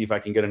microphone and see if I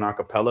can get an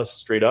acapella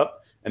straight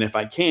up. And if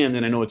I can,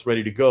 then I know it's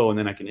ready to go, and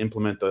then I can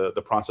implement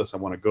the process I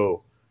want to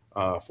go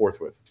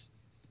forthwith.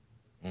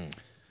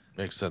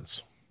 Makes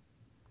sense.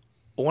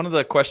 One of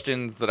the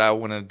questions that I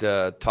wanted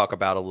to talk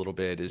about a little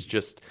bit is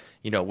just,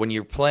 when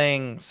you're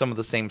playing some of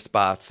the same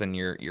spots and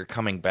you're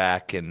coming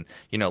back and,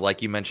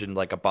 like you mentioned,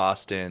 like a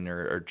Boston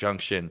or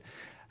Junction,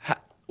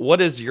 what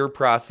is your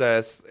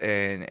process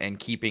and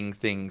keeping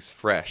things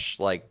fresh?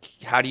 Like,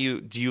 how do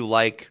you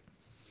like,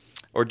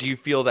 or do you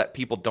feel that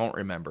people don't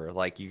remember?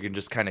 Like you can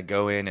just kind of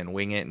go in and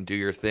wing it and do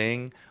your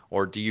thing?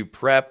 Or do you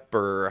prep,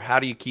 or how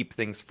do you keep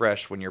things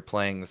fresh when you're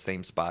playing the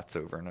same spots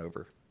over and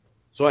over?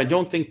 So I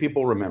don't think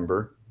people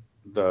remember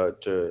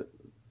to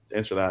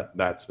answer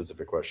that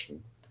specific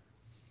question.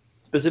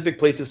 Specific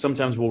places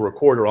sometimes we'll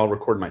record, or I'll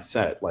record my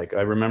set. Like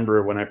I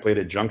remember when I played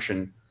at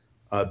Junction,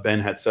 Ben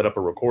had set up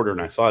a recorder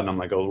and I saw it and I'm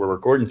like, oh, we're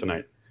recording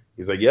tonight.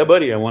 He's like, yeah,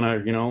 buddy, I want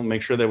to,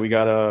 make sure that we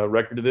got a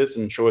record of this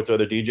and show it to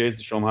other DJs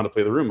to show them how to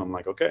play the room. I'm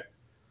like, okay.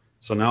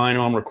 So now I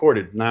know I'm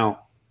recorded.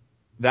 Now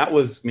that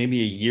was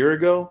maybe a year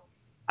ago.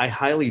 I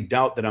highly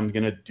doubt that I'm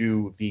going to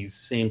do the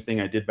same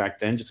thing I did back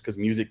then just because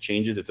music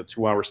changes. It's a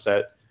 2-hour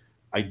set.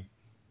 I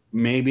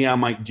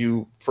might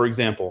do, for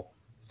example,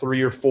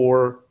 3 or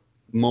 4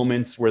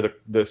 moments where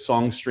the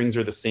song strings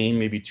are the same,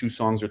 maybe 2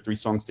 songs or 3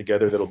 songs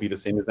together that'll be the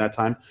same as that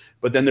time.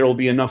 But then there will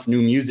be enough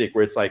new music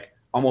where it's like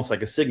almost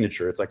like a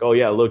signature. It's like, oh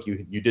yeah, look,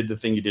 you did the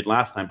thing you did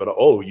last time, but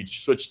oh, you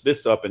switched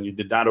this up and you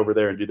did that over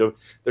there and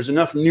there's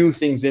enough new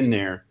things in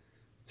there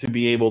to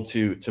be able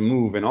to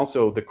move. And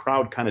also the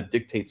crowd kind of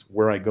dictates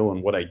where I go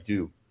and what I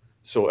do.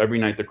 So every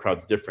night the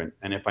crowd's different.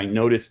 And if I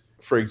notice,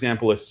 for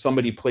example, if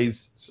somebody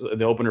plays,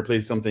 the opener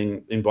plays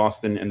something in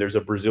Boston and there's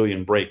a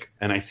Brazilian break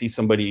and I see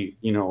somebody,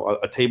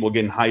 a table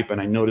getting hype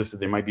and I notice that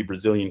there might be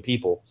Brazilian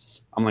people,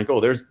 I'm like, oh,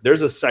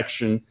 there's a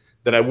section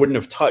that I wouldn't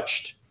have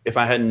touched if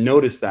I hadn't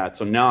noticed that.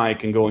 So now I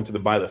can go into the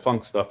By the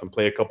Funk stuff and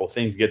play a couple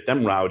things, get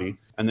them rowdy.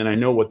 And then I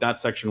know what that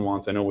section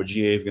wants. I know what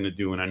GA is going to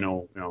do. And I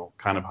know,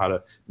 kind of how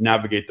to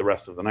navigate the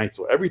rest of the night.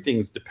 So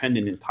everything's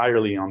dependent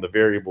entirely on the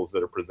variables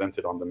that are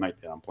presented on the night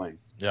that I'm playing.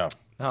 Yeah.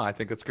 No, I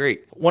think that's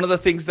great. One of the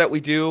things that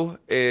we do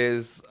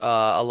is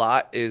a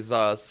lot is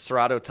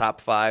Serato Top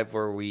 5,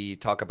 where we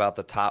talk about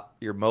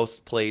your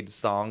most played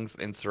songs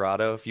in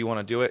Serato. If you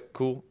want to do it,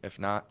 cool. If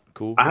not,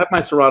 cool. I have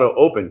my Serato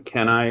open.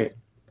 Can I?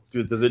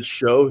 Does it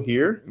show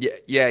here?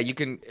 Yeah. You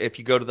can, if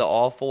you go to the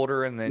all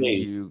folder and then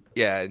Nice.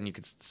 and you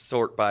can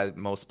sort by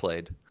most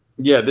played.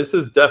 Yeah, this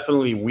is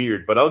definitely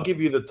weird, but I'll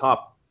give you the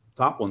top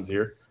ones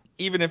here.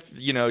 Even if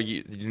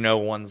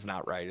one's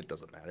not right, it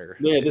doesn't matter.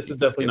 Yeah, this is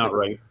definitely not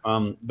right.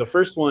 The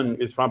first one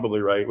is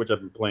probably right, which I've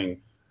been playing,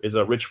 is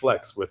Rich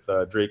Flex with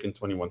Drake and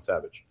 21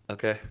 Savage.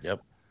 Okay.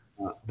 Yep.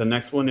 The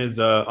next one is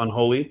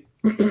Unholy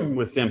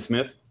with Sam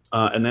Smith.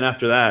 And then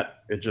after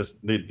that, it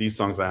just these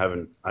songs I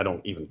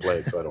don't even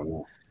play, so I don't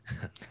know.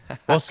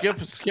 Well,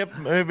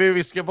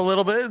 maybe skip a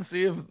little bit and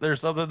see if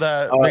there's something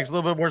that makes a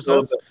little bit more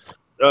So sense.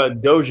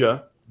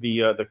 Doja,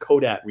 the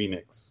Kodak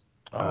remix.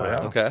 Oh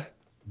yeah. Okay.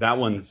 That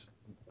one's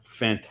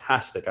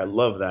fantastic. I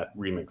love that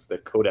remix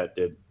that Kodak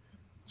did.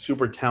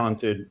 Super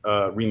talented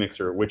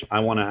remixer, which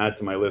I want to add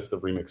to my list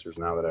of remixers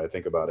now that I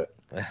think about it.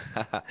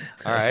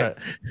 All right.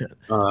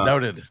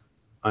 Noted.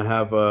 I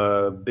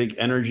have Big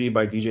Energy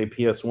by DJ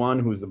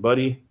PS1, who's a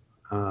buddy,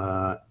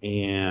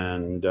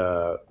 and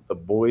The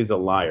Boy's a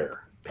Liar.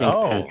 Pink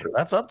Panther.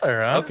 That's up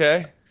there, huh?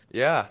 Okay.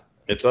 Yeah.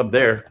 It's up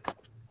there.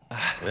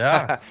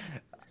 Yeah.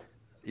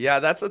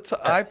 Yeah,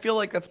 I feel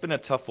like that's been a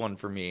tough one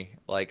for me.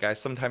 Like I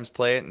sometimes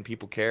play it and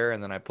people care,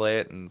 and then I play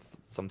it and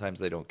sometimes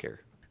they don't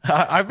care.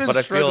 I've been But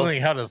I feel-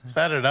 struggling how to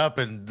set it up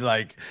and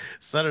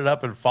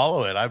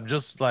follow it. I'm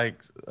just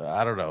like,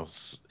 I don't know.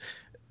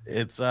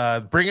 It's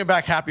bringing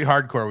back happy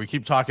hardcore. We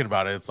keep talking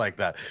about it. It's like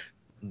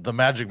the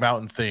Magic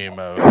Mountain theme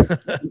of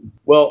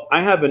Well,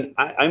 I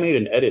made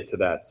an edit to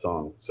that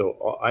song.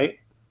 So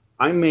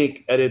I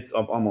make edits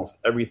of almost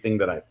everything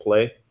that I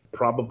play.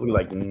 Probably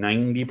like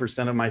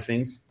 90% of my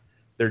things.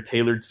 They're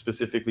tailored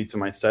specifically to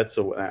my set.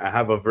 So I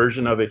have a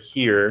version of it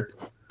here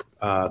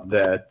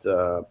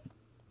that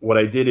what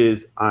I did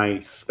is I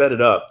sped it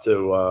up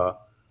to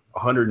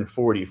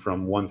 140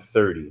 from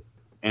 130.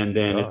 And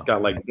then it's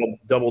got like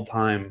double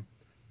time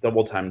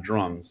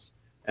drums.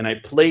 And I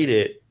played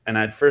it. And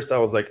at first I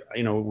was like,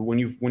 when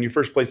you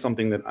first play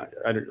something that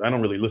I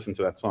don't really listen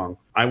to that song,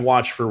 I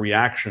watch for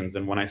reactions.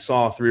 And when I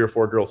saw 3 or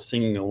 4 girls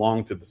singing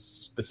along to the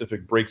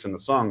specific breaks in the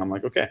song, I'm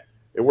like, okay,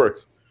 it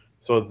works.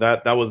 So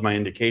that was my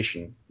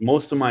indication.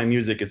 Most of my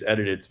music is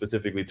edited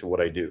specifically to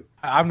what I do.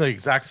 I'm the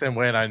exact same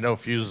way, and I know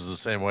Fuse is the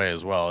same way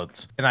as well.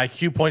 And I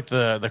Q point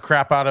the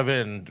crap out of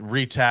it and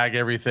retag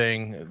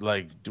everything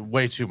like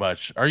way too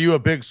much. Are you a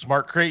big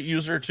Smart Crate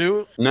user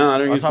too? No, I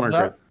don't use top of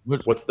Smart that?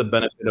 Crate. What's the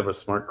benefit of a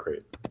Smart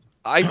Crate?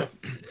 I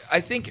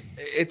think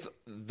it's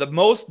the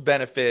most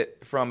benefit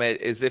from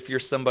it is if you're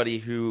somebody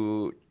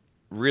who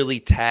really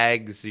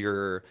tags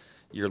your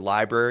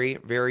library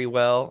very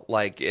well,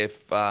 like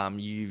if you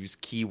use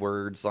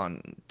keywords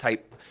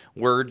type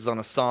words on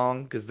a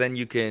song, because then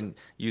you can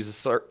use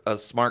a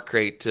Smart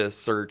Crate to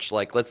search.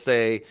 Like let's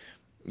say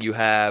you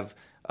have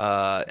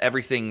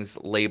everything's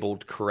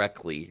labeled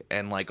correctly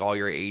and like all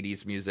your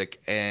 80s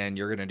music, and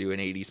you're going to do an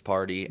 80s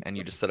party, and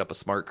you just set up a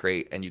Smart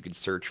Crate and you can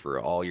search for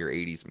all your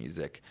 80s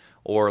music.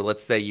 Or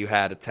let's say you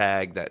had a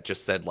tag that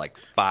just said like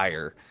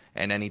fire,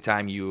 and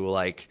anytime you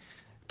like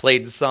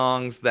played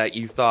songs that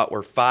you thought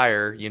were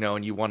fire,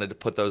 and you wanted to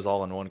put those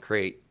all in one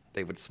crate,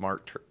 they would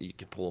you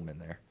could pull them in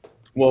there.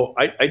 Well,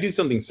 I do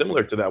something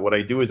similar to that. What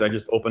I do is I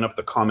just open up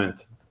the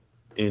comment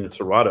in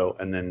Serato,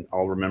 and then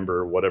I'll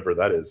remember whatever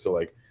that is. So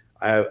like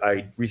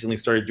I recently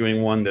started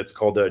doing one that's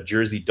called a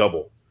Jersey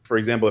Double. For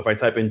example, if I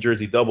type in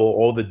Jersey Double,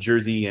 all the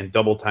Jersey and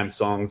double time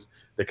songs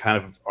that kind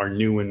of are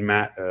new and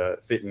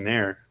fit in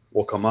there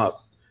will come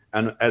up.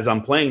 And as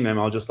I'm playing them,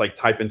 I'll just like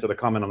type into the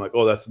comment. I'm like,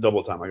 oh, that's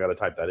double time. I got to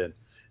type that in.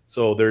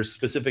 So there's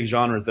specific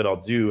genres that I'll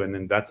do, and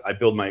then I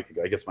build my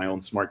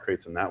own Smart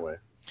Crates in that way.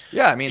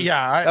 Yeah, I mean,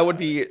 that would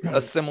be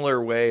a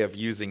similar way of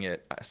using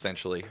it,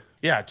 essentially.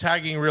 Yeah,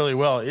 tagging really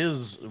well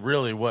is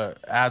really what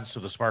adds to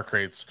the Smart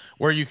Crates.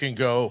 Where you can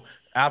go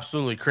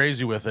absolutely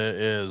crazy with it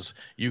is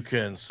you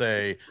can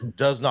say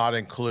does not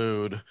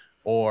include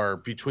or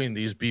between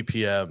these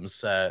BPM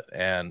set,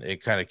 and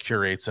it kind of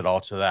curates it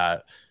all to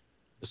that.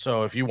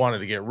 So if you wanted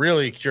to get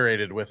really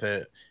curated with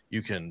it,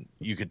 you can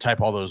type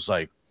all those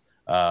like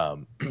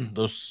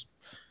those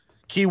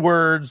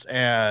keywords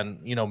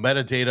and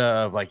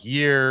metadata of like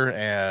year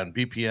and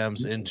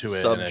BPMs into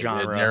it, and it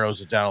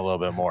narrows it down a little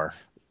bit more.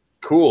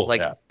 Cool.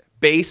 Like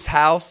bass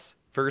house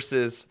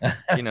versus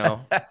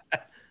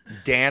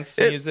dance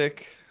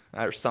music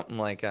or something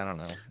like, I don't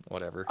know,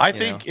 whatever. I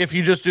think if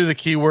you just do the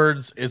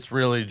keywords, it's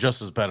really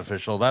just as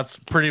beneficial. That's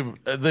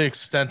the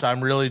extent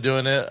I'm really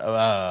doing it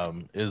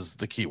is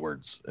the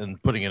keywords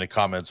and putting it in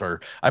comments,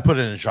 or I put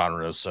it in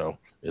genres. So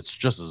it's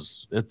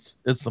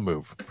it's the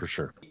move for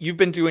sure. You've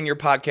been doing your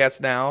podcast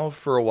now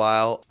for a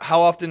while. How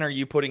often are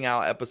you putting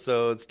out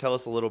episodes? Tell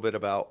us a little bit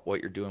about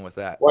what you're doing with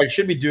that. Well, I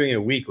should be doing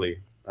it weekly.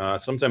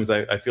 Sometimes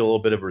I feel a little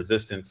bit of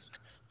resistance,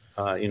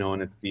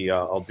 and it's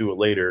I'll do it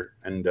later,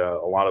 and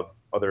a lot of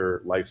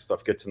other life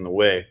stuff gets in the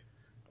way.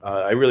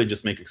 I really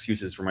just make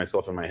excuses for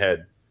myself in my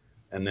head,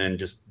 and then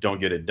just don't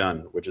get it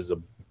done, which is a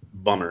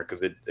bummer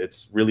because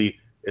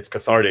it's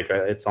cathartic.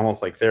 It's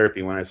almost like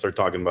therapy when I start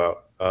talking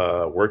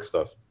about work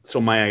stuff. So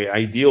my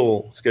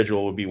ideal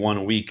schedule would be 1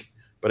 a week,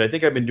 but I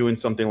think I've been doing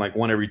something like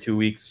 1 every 2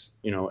 weeks,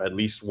 at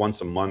least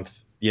once a month.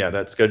 Yeah,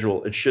 that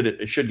schedule, it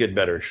should get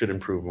better. It should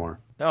improve more.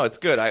 No, it's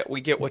good.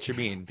 We get what you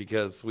mean,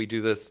 because we do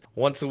this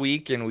once a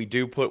week, and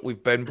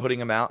we've been putting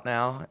them out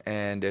now,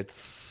 and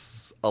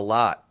it's a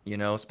lot,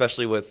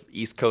 especially with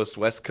East Coast,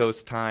 West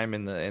Coast time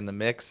in the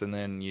mix, and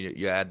then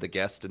you add the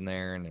guest in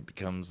there, and it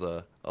becomes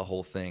a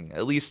whole thing.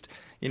 At least,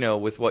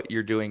 with what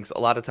you're doing, a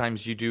lot of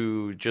times you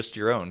do just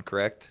your own,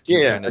 correct?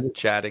 Yeah, kind of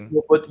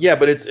chatting. But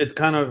it's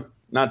kind of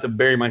not to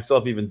bury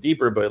myself even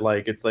deeper, but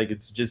like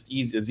it's just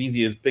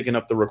easy as picking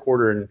up the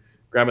recorder and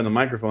grabbing the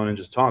microphone and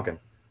just talking.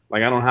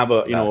 Like I don't have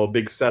a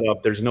big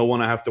setup. There's no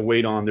one I have to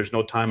wait on. There's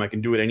no time. I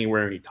can do it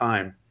anywhere,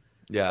 anytime.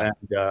 Yeah.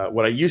 And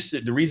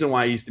the reason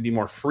why I used to be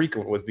more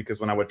frequent was because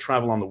when I would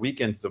travel on the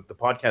weekends, the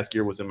podcast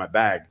gear was in my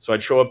bag. So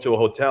I'd show up to a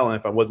hotel, and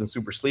if I wasn't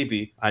super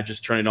sleepy, I'd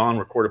just turn it on,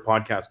 record a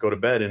podcast, go to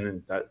bed,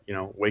 and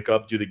then wake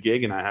up, do the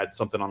gig, and I had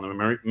something on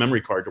the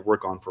memory card to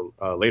work on for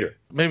later.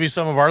 Maybe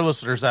some of our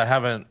listeners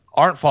that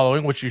aren't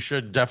following, which you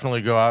should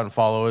definitely go out and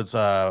follow. It's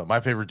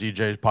My Favorite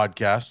DJs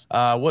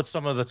podcast. What's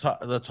some of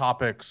the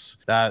topics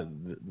that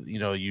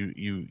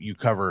you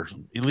cover,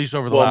 at least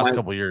over the last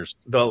couple of years?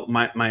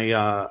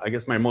 I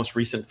guess my most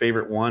recent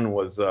favorite one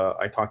was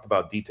I talked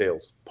about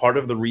details. Part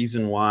of the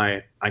reason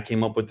why I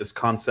came up with this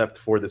concept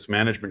for this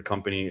management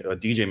company, a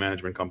DJ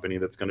management company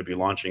that's going to be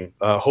launching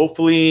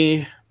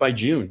hopefully by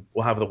June.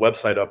 We'll have the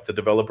website up. The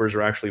developers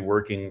are actually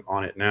working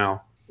on it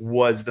now.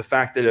 Was the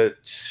fact that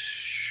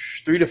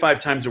 3 to 5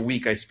 times a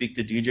week I speak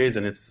to DJs,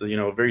 and it's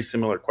a very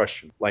similar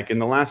question. Like in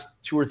the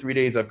last 2 or 3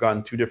 days, I've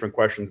gotten 2 different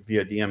questions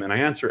via DM, and I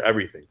answer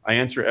everything. I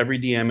answer every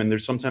DM, and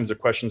there's sometimes the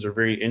questions are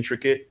very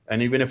intricate,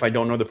 and even if I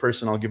don't know the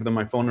person, I'll give them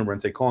my phone number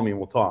and say, call me and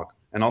we'll talk.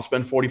 And I'll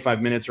spend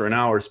 45 minutes or an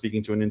hour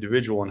speaking to an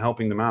individual and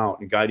helping them out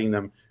and guiding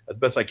them as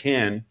best I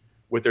can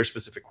with their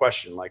specific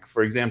question. Like,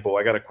 for example,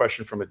 I got a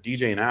question from a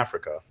DJ in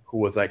Africa who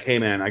was like, hey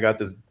man, I got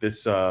this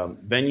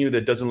venue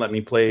that doesn't let me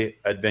play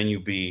at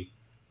venue B,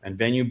 and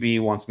venue B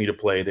wants me to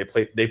play.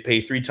 They pay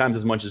 3 times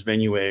as much as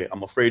venue A.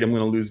 I'm afraid I'm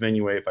going to lose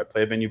venue A if I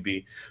play venue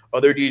B.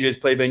 Other DJs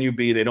play venue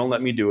B. They don't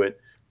let me do it.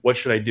 What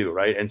should I do,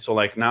 right? And so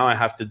like now I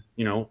have to,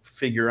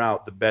 figure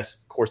out the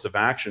best course of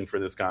action for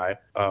this guy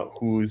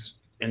who's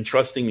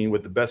entrusting me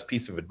with the best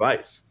piece of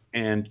advice.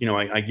 And,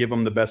 I give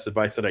him the best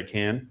advice that I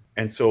can.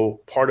 And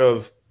so part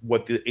of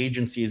what the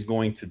agency is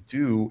going to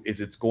do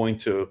is it's going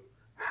to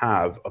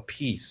have a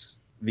piece.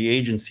 The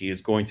agency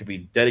is going to be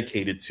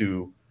dedicated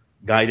to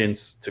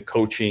guidance, to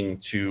coaching,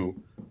 to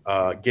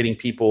giving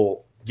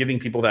people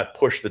that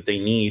push that they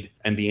need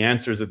and the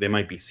answers that they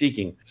might be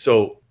seeking.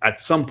 So at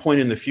some point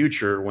in the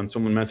future, when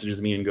someone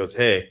messages me and goes,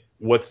 hey,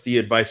 what's the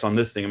advice on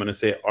this thing? I'm going to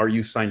say, are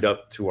you signed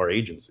up to our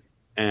agency?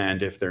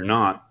 And if they're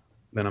not,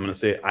 then I'm going to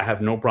say, I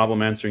have no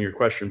problem answering your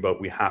question,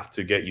 but we have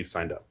to get you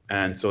signed up.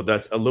 And so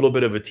that's a little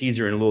bit of a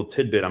teaser and a little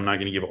tidbit. I'm not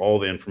going to give all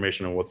the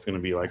information on what's going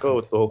to be like, oh,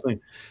 it's the whole thing.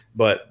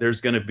 But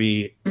there's going to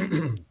be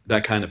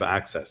that kind of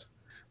access.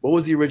 What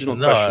was the original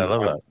question? I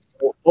love that.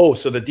 Oh,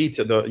 so the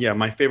detail,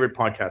 my favorite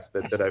podcast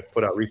that I've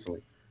put out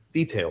recently,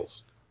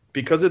 details.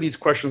 Because of these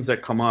questions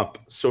that come up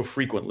so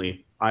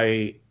frequently,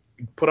 I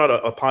put out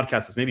a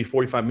podcast that's maybe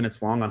 45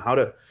 minutes long on how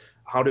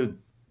to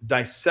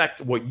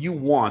dissect what you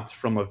want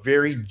from a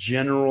very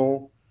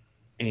general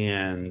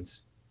and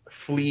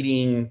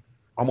fleeting,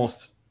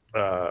 almost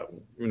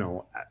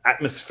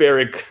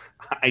atmospheric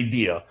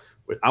idea.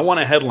 But I want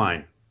a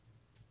headline.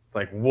 It's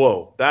like,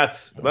 whoa,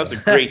 that's a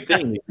great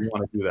thing if you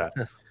want to do that.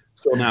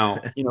 So now,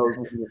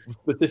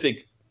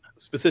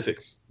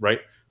 specifics,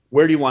 right?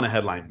 Where do you want a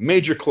headline?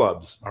 Major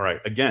clubs. All right.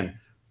 Again,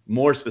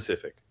 more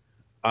specific.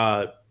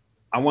 I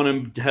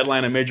want to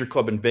headline a major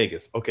club in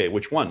Vegas. Okay.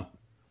 Which one?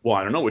 Well,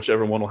 I don't know.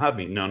 Whichever one will have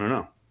me.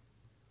 No.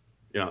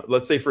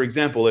 Let's say, for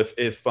example, if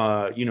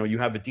you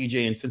have a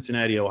DJ in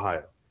Cincinnati,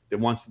 Ohio that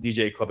wants to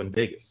DJ a club in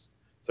Vegas.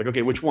 It's like,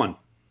 okay, which one?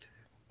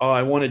 Oh,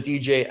 I want to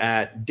DJ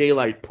at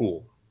Daylight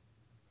Pool.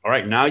 All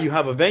right. Now you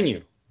have a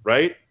venue,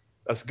 right?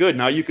 That's good.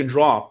 Now you can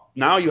draw.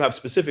 Now you have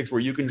specifics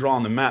where you can draw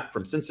on the map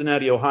from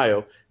Cincinnati,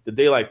 Ohio to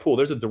Daylight Pool.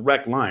 There's a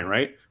direct line,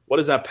 right? What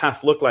does that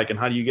path look like, and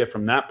how do you get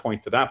from that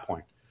point to that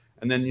point?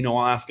 And then,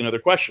 I'll ask another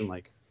question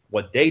like,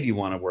 what day do you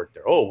want to work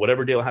there? Oh,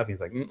 whatever day will happen.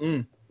 He's like,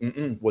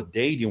 what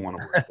day do you want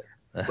to work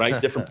there?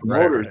 Right? Different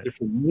promoters, right.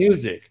 Different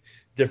music,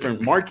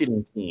 different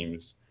marketing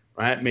teams,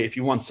 right? If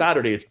you want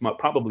Saturday, it's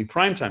probably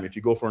prime time. If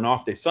you go for an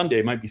off day Sunday,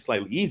 it might be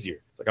slightly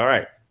easier. It's like, all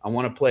right, I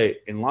want to play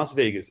in Las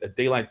Vegas at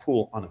Daylight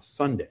Pool on a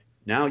Sunday.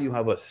 Now you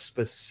have a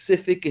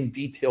specific and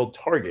detailed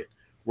target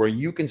where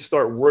you can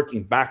start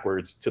working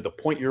backwards to the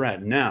point you're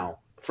at now,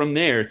 from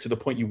there to the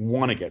point you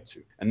want to get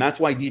to. And that's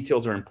why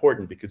details are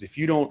important, because if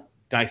you don't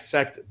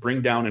dissect,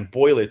 bring down, and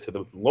boil it to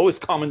the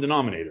lowest common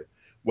denominator,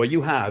 what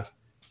you have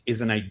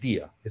is an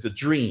idea, is a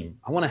dream.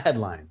 I want a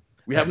headline.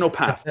 We have no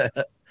path.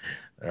 All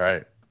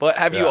right. But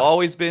have you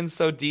always been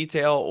so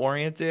detail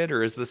oriented,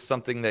 or is this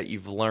something that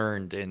you've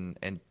learned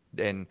and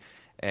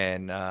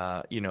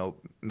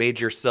made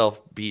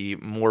yourself be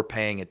more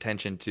paying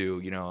attention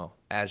to,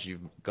 as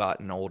you've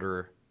gotten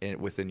older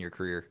within your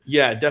career?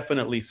 Yeah,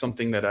 definitely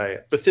something that I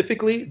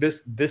specifically,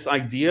 this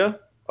idea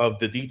of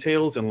the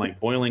details and like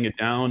boiling it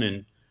down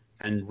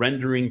and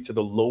rendering to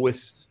the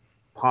lowest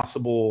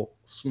possible,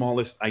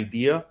 smallest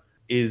idea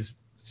is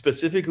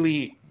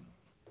specifically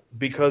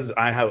because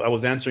I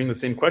was answering the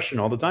same question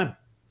all the time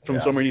from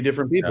so many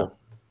different people.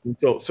 Yeah.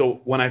 And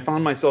so when I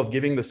found myself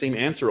giving the same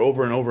answer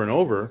over and over and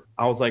over,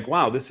 I was like,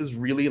 wow, this is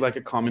really like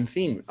a common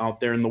theme out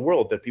there in the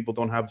world, that people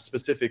don't have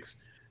specifics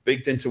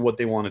baked into what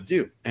they want to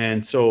do.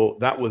 And so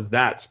that was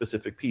that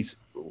specific piece.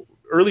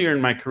 Earlier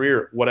in my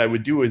career, what I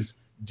would do is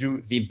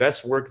do the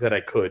best work that I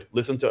could,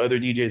 listen to other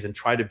DJs and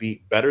try to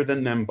be better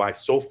than them by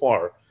so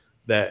far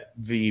that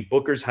the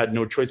bookers had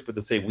no choice but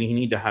to say, we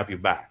need to have you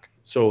back.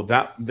 So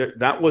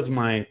that was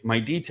my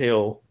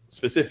detail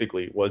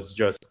specifically, was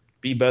just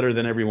be better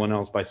than everyone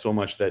else by so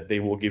much that they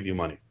will give you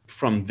money.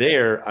 From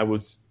there, I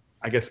was,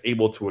 I guess,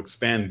 able to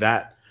expand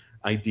that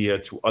idea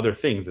to other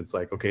things. It's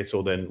like, okay,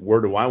 so then where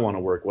do I want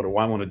to work? What do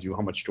I want to do?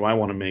 How much do I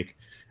want to make?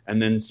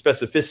 And then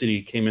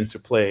specificity came into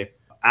play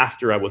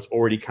after I was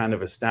already kind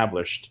of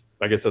established.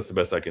 I guess that's the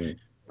best I can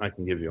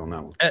give you on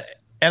that one.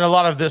 And a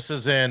lot of this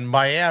is in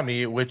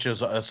Miami, which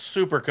is a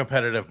super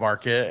competitive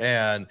market,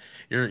 and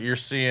you're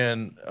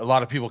seeing a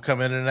lot of people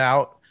come in and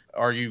out.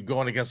 Are you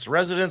going against the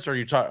residents, or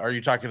are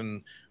you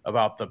talking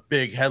about the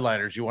big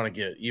headliners? You want to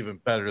get even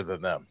better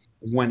than them?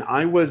 When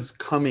I was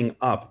coming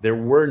up, there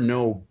were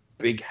no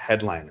big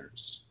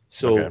headliners.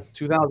 So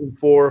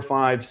 2004,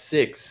 5,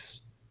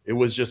 6, it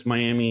was just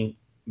Miami.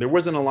 There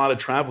wasn't a lot of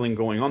traveling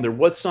going on. There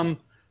was some,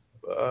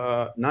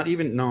 DJs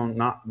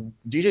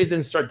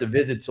didn't start to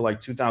visit till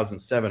like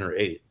 2007 or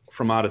 8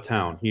 from out of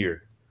town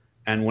here.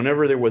 And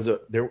whenever there was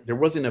there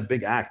wasn't a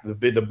big act.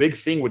 The big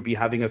thing would be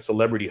having a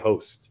celebrity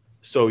host.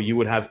 So you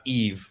would have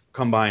Eve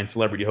come by and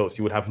celebrity host.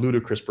 You would have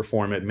Ludacris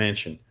perform at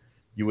Mansion.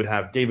 You would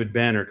have David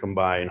Banner come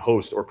by and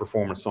host or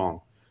perform a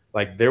song.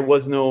 Like, there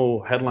was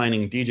no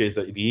headlining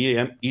DJs. The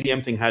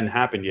EDM thing hadn't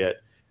happened yet.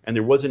 And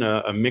there wasn't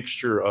a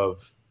mixture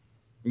of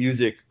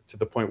music to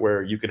the point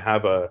where you could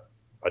have a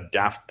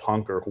Daft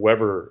Punk or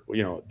whoever,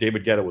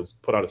 David Guetta was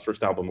put out his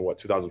first album in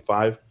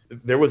 2005.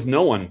 There was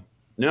no one.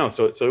 No.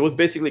 So it was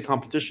basically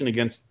competition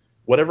against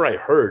whatever I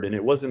heard. And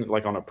it wasn't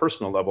like on a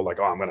personal level, like,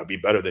 oh, I'm going to be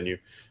better than you.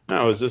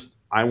 No, it was just,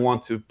 I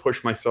want to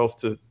push myself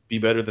to be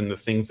better than the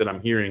things that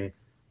I'm hearing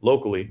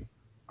locally.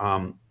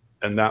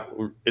 And that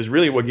is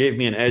really what gave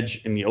me an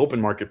edge in the open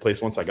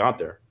marketplace once I got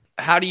there.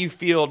 How do you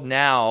feel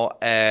now,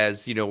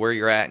 as where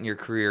you're at in your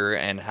career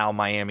and how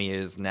Miami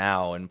is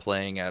now, and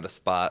playing at a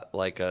spot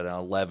like an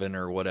 11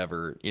 or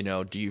whatever?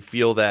 Do you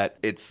feel that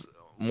it's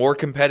more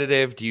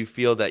competitive? Do you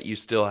feel that you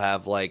still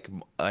have like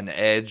an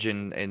edge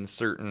in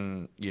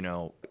certain,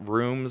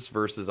 rooms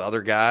versus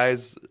other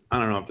guys? I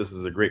don't know if this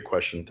is a great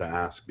question to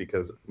ask,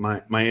 because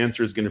my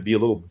answer is going to be a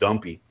little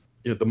dumpy.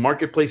 The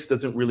marketplace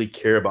doesn't really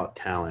care about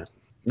talent.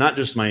 Not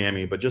just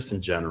Miami, but just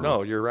in general.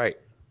 No, you're right.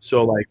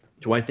 So, like,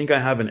 do I think I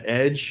have an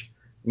edge?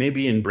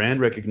 Maybe in brand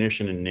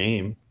recognition and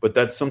name, but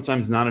that's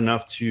sometimes not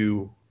enough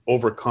to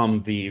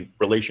overcome the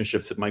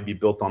relationships that might be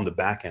built on the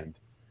back end.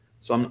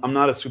 So I'm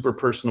not a super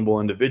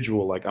personable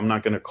individual. Like, I'm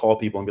not going to call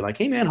people and be like,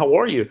 hey, man, how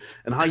are you?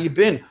 And how you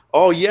been?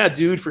 Oh, yeah,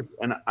 dude.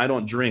 And I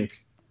don't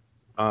drink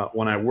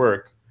when I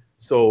work.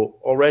 So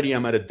already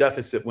I'm at a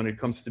deficit when it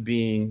comes to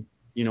being,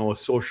 a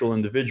social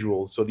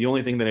individual. So the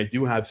only thing that I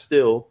do have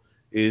still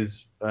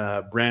is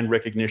brand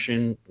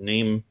recognition,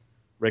 name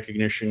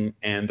recognition,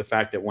 and the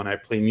fact that when I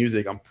play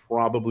music, I'm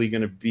probably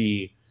going to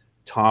be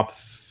top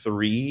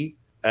 3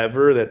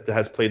 ever that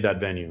has played that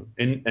venue.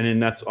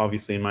 And that's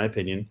obviously, in my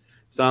opinion,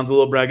 sounds a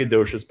little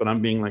braggadocious, but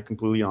I'm being like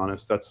completely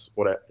honest. That's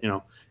what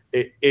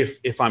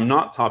if I'm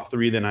not top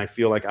 3, then I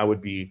feel like I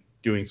would be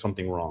doing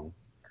something wrong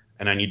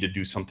and I need to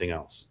do something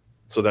else.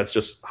 So that's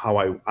just how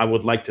I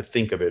would like to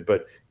think of it.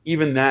 But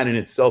even that in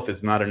itself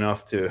is not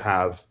enough to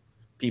have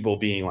people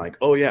being like,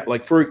 oh yeah,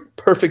 like, for a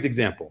perfect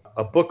example,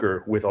 a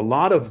booker with a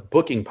lot of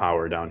booking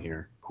power down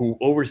here who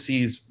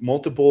oversees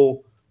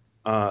multiple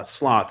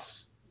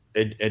slots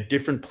at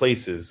different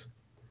places.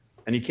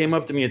 And he came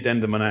up to me at the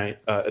end of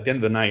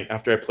the night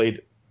after I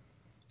played.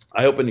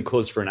 I opened and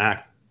closed for an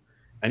act.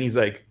 And he's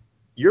like,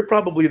 you're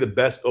probably the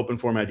best open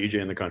format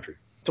DJ in the country.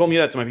 Told me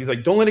that to my, he's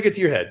like, don't let it get to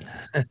your head.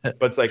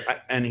 But it's like,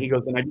 and he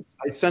goes, and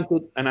I sent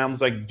it. And I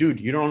was like, dude,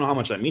 you don't know how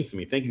much that means to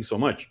me. Thank you so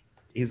much.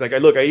 He's like, I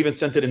even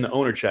sent it in the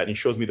owner chat, and he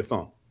shows me the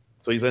phone.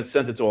 So he's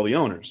sent it to all the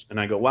owners. And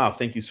I go, wow,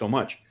 thank you so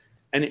much.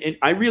 And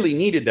I really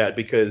needed that,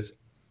 because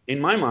in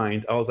my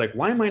mind, I was like,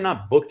 why am I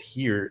not booked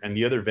here and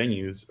the other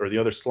venues or the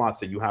other slots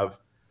that you have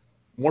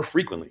more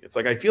frequently? It's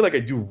like, I feel like I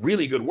do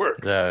really good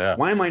work. Yeah.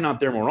 Why am I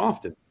not there more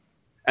often?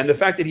 And the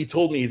fact that he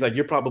told me, he's like,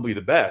 you're probably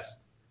the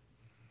best.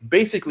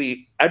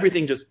 Basically,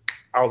 everything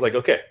I was like,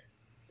 okay,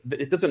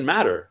 it doesn't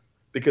matter,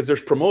 because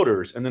there's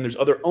promoters, and then there's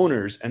other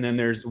owners, and then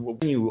there's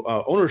what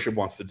ownership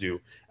wants to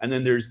do, and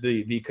then there's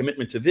the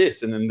commitment to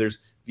this, and then there's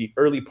the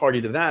early party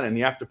to that, and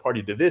the after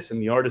party to this,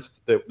 and the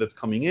artist that's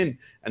coming in,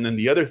 and then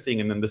the other thing,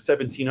 and then the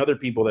 17 other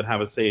people that have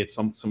a say at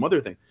some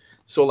other thing.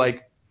 So,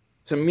 like,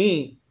 to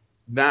me,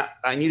 that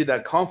I needed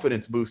that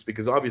confidence boost,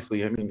 because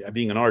obviously, I mean,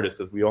 being an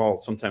artist, as we all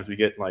sometimes we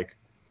get like,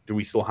 do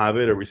we still have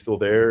it? Are we still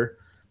there?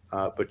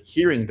 But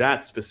hearing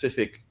that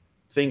specific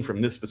thing from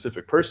this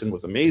specific person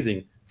was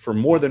amazing. For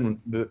more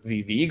than the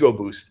ego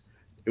boost,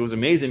 it was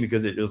amazing,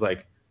 because it was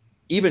like,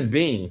 even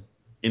being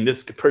in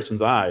this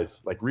person's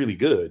eyes, like, really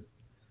good.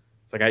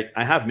 It's like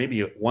I have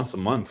maybe once a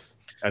month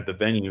at the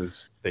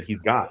venues that he's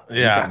got. Yeah.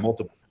 He's got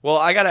multiple. Well,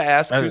 I got to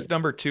ask, who's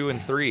number 2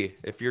 and 3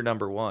 if you're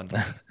number 1?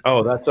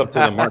 Oh, that's up to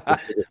the market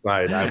to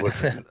decide. I would.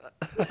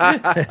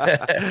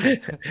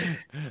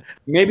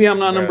 Maybe I'm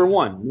not number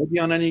 1. Maybe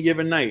on any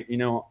given night, you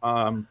know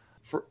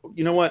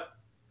what?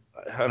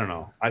 I don't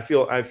know. I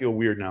feel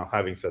weird now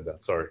having said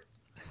that. Sorry.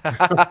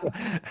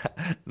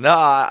 No,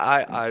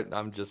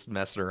 I'm just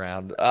messing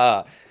around.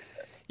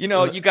 You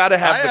know, you got to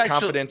have the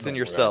confidence in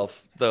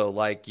yourself, though.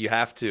 Like you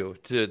have to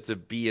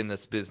be in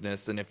this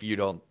business, and if you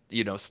don't,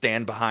 you know,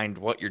 stand behind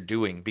what you're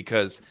doing,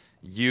 because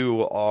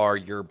you are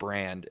your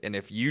brand, and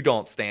if you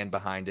don't stand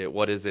behind it,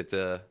 what is it?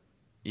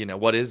 You know,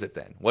 what is it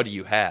then? What do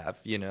you have?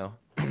 You know.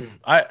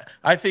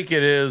 I think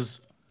it is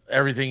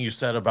everything you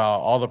said about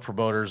all the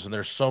promoters, and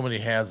there's so many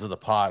hands in the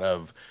pot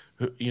of,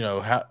 you know,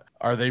 how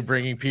are they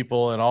bringing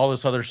people and all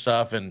this other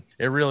stuff, and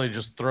it really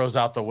just throws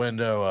out the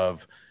window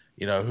of,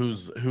 you know,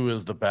 who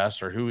is the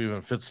best or who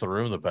even fits the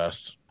room the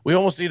best. We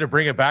almost need to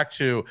bring it back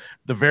to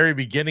the very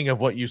beginning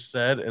of what you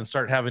said and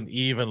start having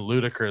Eve and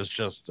Ludacris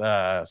just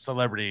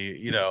celebrity,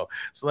 you know,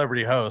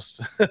 celebrity hosts.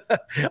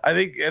 I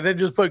think, and then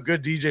just put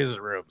good DJs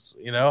in rooms.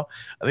 You know,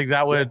 I think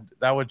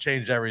that would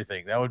change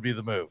everything. That would be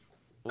the move.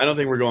 I don't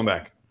think we're going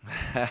back.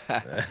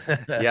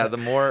 Yeah, the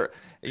more,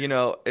 you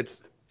know,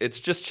 it's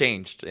just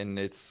changed, and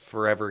it's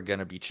forever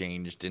gonna be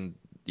changed in,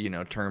 you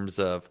know, terms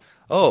of,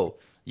 oh,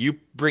 you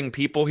bring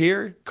people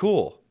here,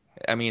 cool.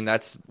 I mean,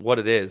 that's what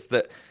it is.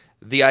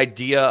 The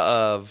idea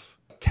of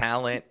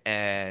talent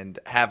and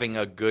having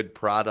a good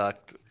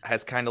product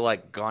has kind of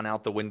like gone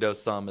out the window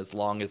some, as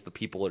long as the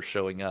people are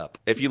showing up.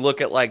 If you look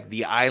at like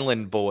the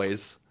Island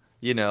Boys,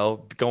 you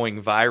know,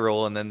 going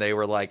viral, and then they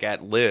were like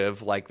at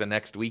Live like the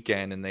next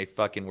weekend and they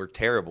fucking were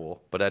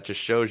terrible. But that just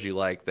shows you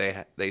like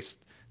they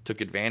took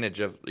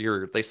advantage of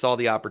they saw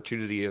the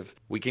opportunity of,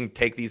 we can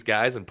take these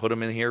guys and put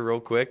them in here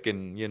real quick,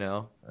 and you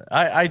know.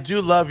 I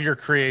do love your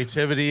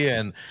creativity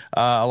and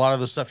a lot of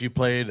the stuff you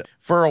played.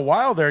 For a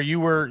while there, you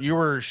were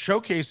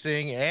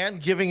showcasing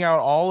and giving out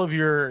all of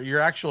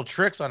your actual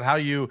tricks on how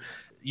you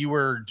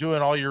were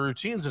doing all your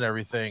routines and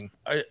everything.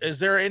 Is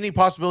there any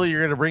possibility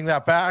you're going to bring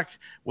that back?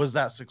 Was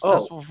that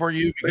successful for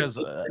you? Because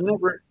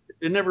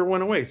it never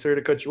went away. Sorry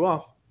to cut you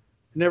off.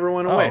 It never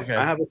went away. Okay.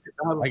 I have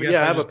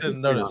a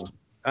didn't notice.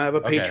 I have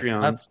a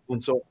Patreon,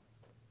 and so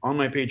on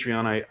my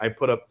Patreon, I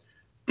put up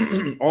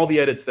all the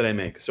edits that I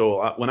make.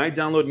 So when I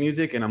download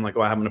music and I'm like,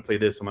 oh, I'm going to play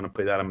this, I'm going to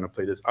play that, I'm going to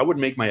play this, I would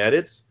make my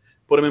edits,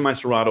 put them in my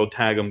Serato,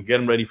 tag them, get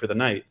them ready for the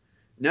night.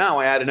 Now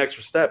I add an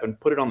extra step and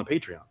put it on the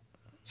Patreon.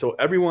 So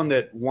everyone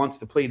that wants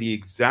to play the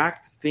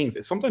exact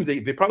things, sometimes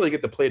they probably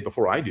get to play it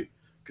before I do.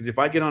 Because if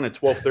I get on at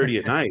 12:30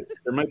 at night,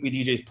 there might be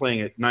DJs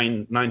playing at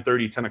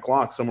 9:30, 10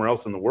 o'clock somewhere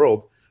else in the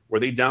world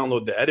where they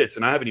download the edits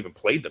and I haven't even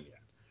played them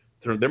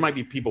yet. There might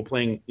be people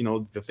playing, you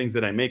know, the things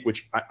that I make,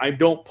 which I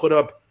don't put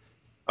up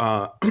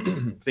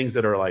things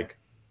that are like,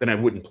 that I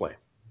wouldn't play.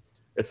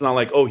 It's not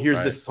like, oh,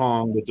 here's this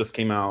song that just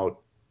came out,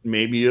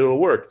 maybe it'll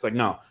work. It's like,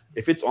 no,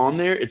 if it's on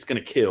there, it's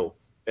going to kill,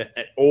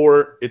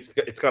 or it's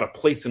got a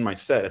place in my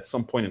set at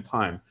some point in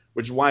time,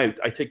 which is why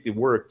I take the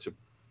work to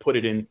put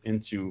it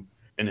into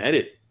an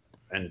edit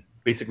and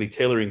basically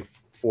tailoring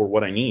for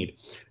what I need.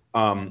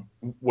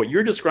 What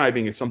you're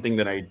describing is something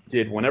that I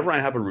did whenever I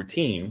have a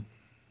routine.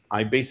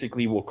 I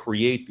basically will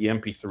create the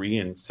MP3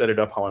 and set it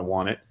up how I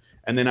want it.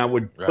 And then I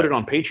would put it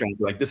on Patreon.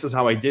 Like, this is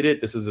how I did it.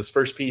 This is this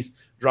first piece.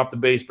 Drop the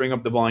bass, bring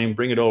up the volume,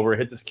 bring it over,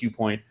 hit this cue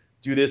point,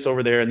 do this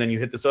over there. And then you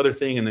hit this other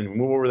thing and then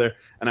move over there.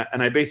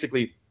 And I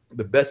basically,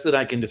 the best that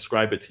I can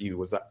describe it to you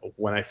was that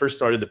when I first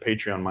started the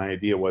Patreon, my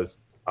idea was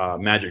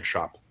magic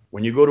shop.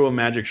 When you go to a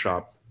magic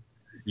shop,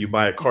 you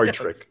buy a card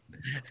trick,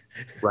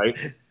 right?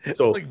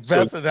 So it's like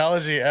best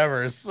analogy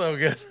ever. It's so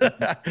good.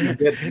 you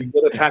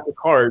get a pack of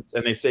cards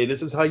and they say,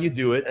 this is how you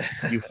do it.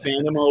 You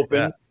fan them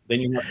open, then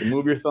you have to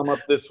move your thumb up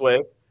this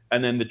way,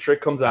 and then the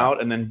trick comes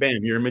out, and then bam,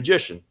 you're a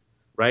magician,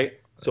 right?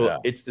 So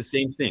it's the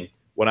same thing.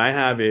 What I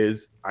have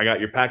is, I got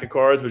your pack of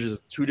cards, which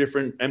is 2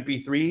 different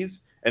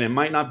MP3s, and it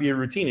might not be a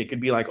routine. It could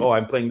be like, oh,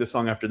 I'm playing this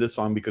song after this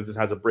song because this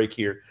has a break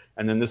here,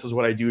 and then this is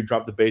what I do: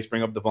 drop the bass,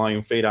 bring up the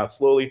volume, fade out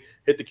slowly,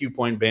 hit the cue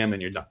point, bam,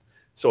 and you're done.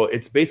 So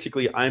it's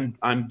basically,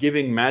 I'm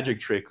giving magic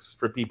tricks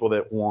for people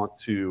that want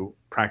to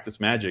practice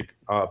magic,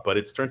 but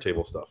it's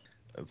turntable stuff.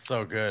 That's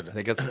so good. I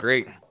think that's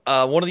great.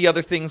 One of the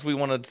other things we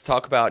wanted to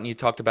talk about, and you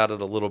talked about it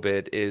a little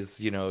bit,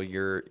 is, you know,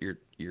 your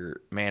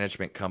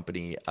management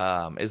company.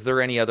 Is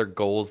there any other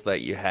goals that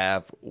you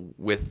have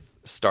with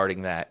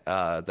starting that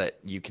that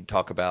you can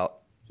talk about?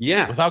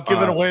 Yeah, without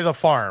giving away the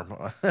farm.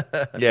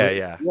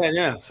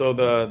 Yeah. So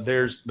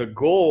the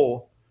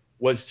goal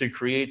was to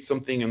create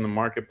something in the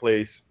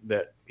marketplace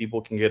that people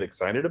can get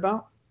excited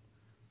about.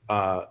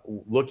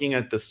 Looking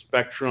at the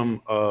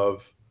spectrum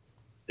of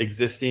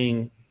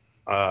existing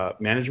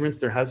managements,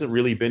 there hasn't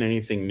really been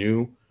anything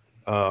new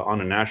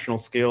on a national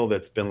scale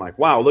that's been like,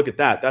 wow, look at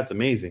that, that's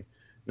amazing.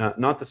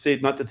 Not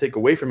to take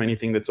away from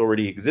anything that's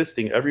already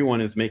existing.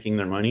 Everyone is making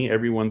their money.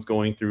 Everyone's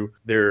going through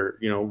their,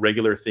 you know,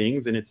 regular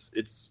things, and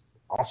it's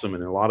awesome.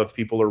 And a lot of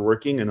people are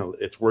working, and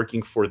it's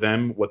working for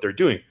them what they're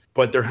doing.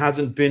 But there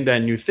hasn't been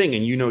that new thing.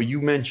 And, you know, you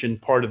mentioned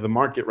part of the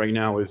market right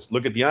now is,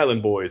 look at the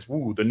Island Boys.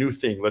 Woo, the new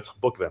thing. Let's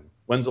book them.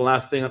 When's the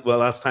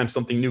last time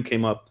something new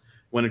came up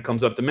when it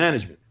comes up to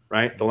management,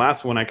 right? The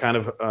last one I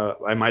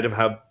might have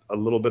had a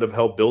little bit of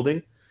help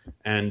building,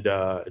 and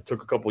it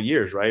took a couple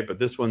years, right? But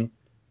this one,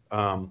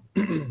 Um,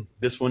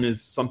 this one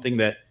is something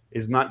that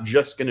is not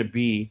just going to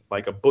be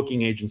like a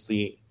booking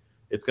agency.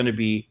 It's going to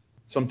be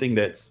something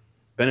that's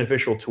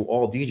beneficial to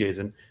all DJs.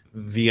 And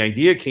the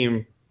idea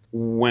came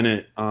when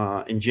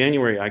in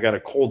January, I got a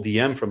cold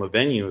DM from a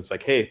venue. It's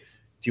like, hey,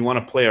 do you want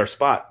to play our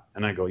spot?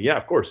 And I go, yeah,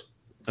 of course.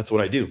 That's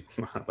what I do.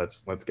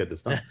 Let's get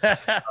this done.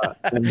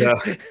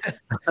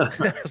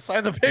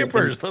 Sign the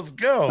papers. Let's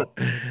go.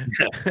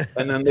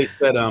 And then they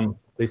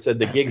said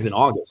the gig's in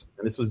August,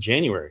 and this was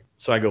January.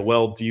 So I go,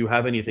 well, do you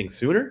have anything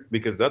sooner?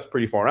 Because that's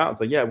pretty far out.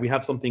 It's like, yeah, we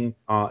have something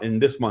in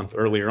this month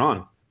earlier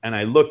on. And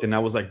I looked, and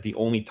that was like the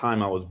only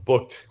time I was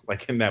booked,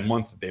 like in that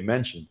month that they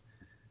mentioned.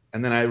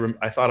 And then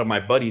I thought of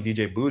my buddy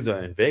DJ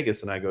Booza in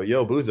Vegas, and I go,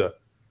 yo, Booza.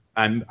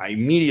 I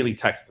immediately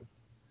text him.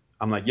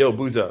 I'm like, yo,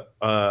 Booza,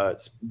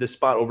 this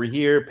spot over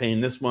here,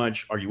 paying this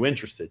much. Are you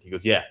interested? He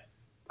goes, yeah.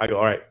 I go,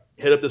 all right,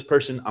 hit up this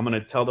person. I'm going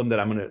to tell them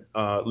that I'm going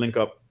to link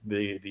up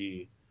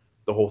the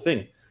whole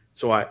thing.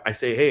 So I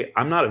say, hey,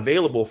 I'm not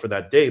available for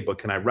that day, but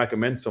can I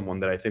recommend someone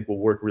that I think will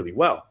work really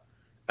well?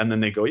 And then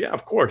they go, yeah,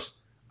 of course.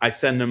 I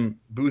send them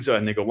Booza,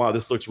 and they go, wow,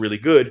 this looks really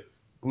good.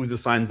 Booza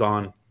signs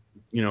on,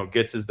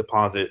 gets his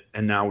deposit.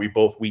 And now we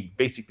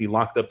basically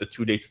locked up the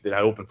 2 dates that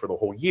I opened for the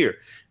whole year.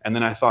 And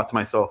then I thought to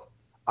myself,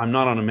 I'm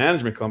not on a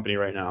management company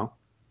right now.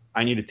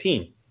 I need a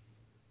team,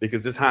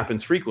 because this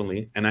happens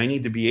frequently. And I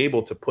need to be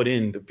able to put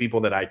in the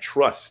people that I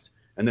trust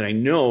and that I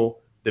know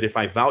that if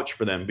I vouch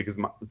for them, because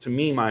to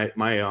me, my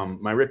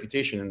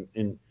reputation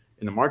in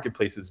the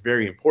marketplace is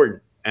very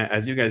important.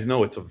 As you guys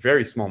know, it's a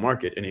very small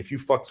market. And if you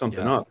fuck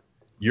something up,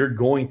 you're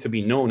going to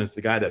be known as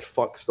the guy that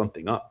fucks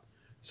something up.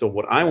 So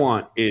what I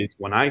want is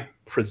when I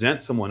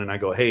present someone and I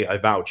go, hey, I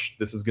vouch,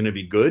 this is going to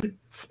be good,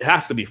 it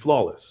has to be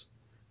flawless,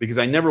 because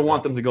I never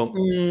want them to go,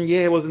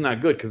 yeah, it wasn't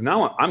that good. Because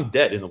now I'm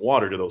dead in the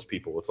water to those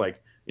people. It's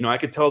like, I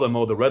could tell them,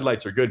 oh, the red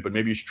lights are good, but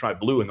maybe you should try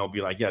blue. And they'll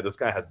be like, yeah, this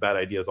guy has bad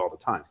ideas all the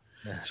time.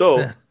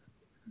 So,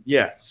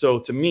 so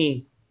to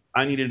me,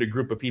 I needed a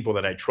group of people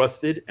that I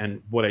trusted.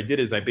 And what I did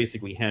is I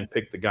basically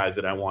handpicked the guys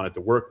that I wanted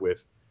to work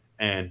with,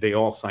 and they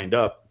all signed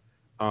up.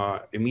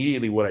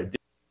 Immediately, what I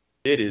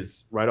did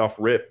is right off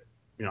rip,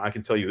 I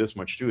can tell you this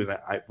much too, is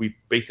we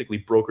basically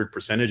brokered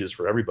percentages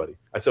for everybody.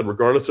 I said,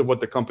 regardless of what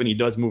the company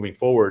does moving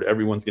forward,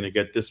 everyone's going to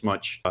get this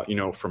much,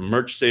 from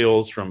merch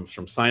sales, from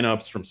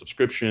signups, from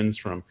subscriptions,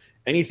 from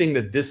anything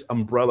that this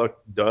umbrella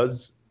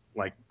does,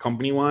 like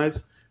company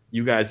wise.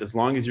 You guys, as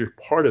long as you're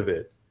part of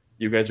it,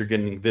 you guys are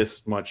getting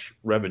this much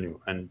revenue.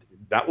 And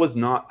that was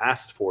not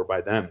asked for by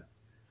them.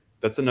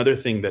 That's another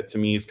thing that to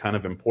me is kind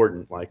of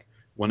important. Like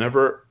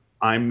whenever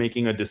I'm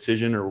making a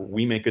decision or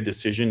we make a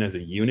decision as a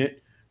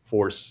unit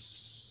for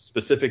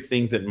specific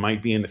things that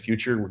might be in the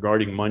future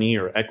regarding money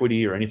or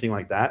equity or anything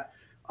like that,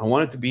 I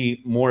want it to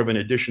be more of an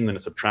addition than a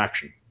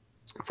subtraction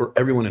for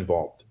everyone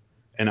involved.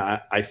 And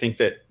I think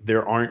that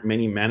there aren't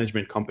many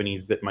management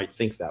companies that might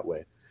think that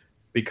way,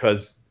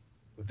 because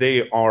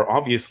they are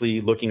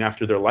obviously looking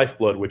after their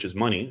lifeblood, which is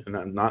money,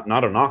 and not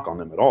a knock on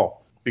them at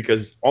all,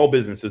 because all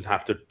businesses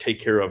have to take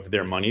care of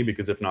their money,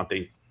 because if not,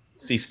 they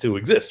cease to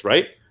exist,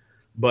 right?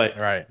 But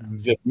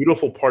the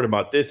beautiful part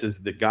about this is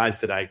the guys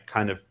that I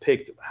kind of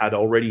picked had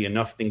already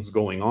enough things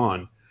going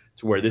on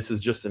to where this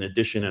is just an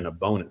addition and a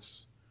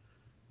bonus.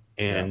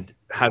 And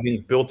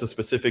having built a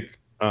specific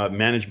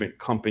management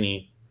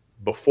company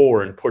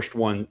before and pushed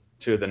one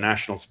to the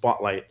national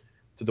spotlight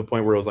to the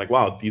point where it was like,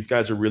 wow, these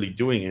guys are really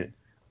doing it.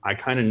 I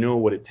kind of know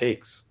what it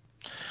takes.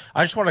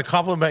 I just want to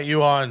compliment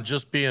you on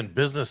just being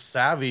business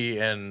savvy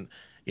and,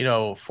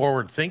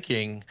 forward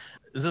thinking.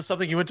 Is this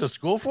something you went to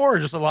school for, or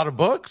just a lot of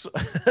books?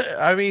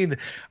 I mean,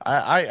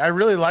 I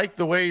really like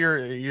the way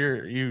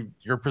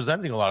you're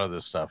presenting a lot of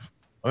this stuff.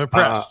 I'm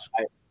impressed.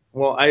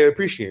 I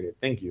appreciate it.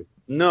 Thank you.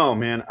 No,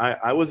 man,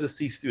 I was a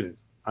C student.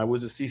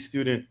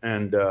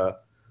 And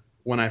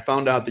when I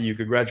found out that you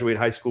could graduate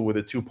high school with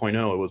a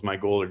 2.0, it was my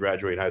goal to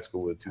graduate high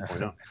school with a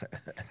 2.0.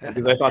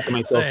 Because I thought to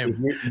myself,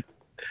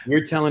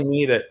 you're telling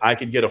me that I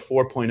could get a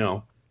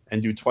 4.0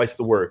 and do twice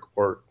the work,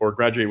 or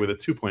graduate with a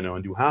 2.0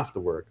 and do half the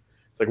work.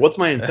 It's like, what's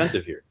my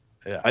incentive here?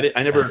 I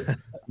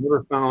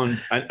never found,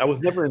 I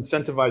was never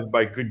incentivized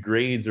by good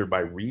grades or by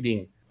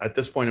reading. At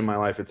this point in my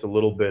life, it's a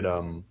little bit,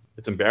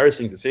 it's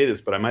embarrassing to say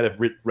this, but I might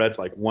have read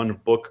like one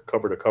book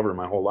cover to cover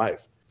my whole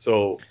life.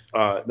 So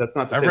that's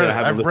not to say that I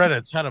haven't read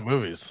a ton of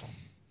movies.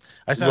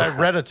 I said I've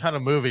read a ton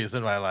of movies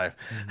in my life.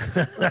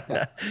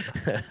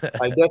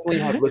 I definitely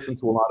have listened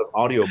to a lot of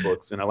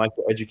audiobooks, and I like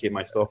to educate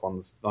myself on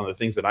the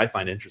things that I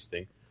find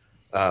interesting.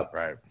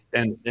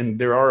 And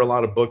there are a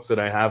lot of books that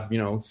I have,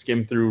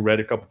 skimmed through, read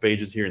a couple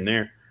pages here and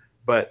there.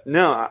 But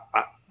no,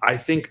 I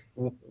think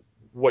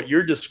what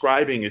you're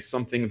describing is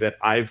something that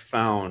I've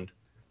found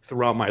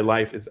throughout my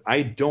life is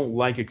I don't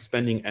like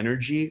expending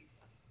energy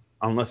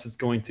unless it's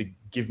going to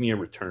give me a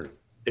return.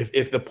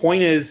 If the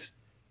point is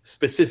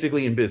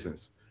specifically in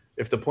business,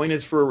 if the point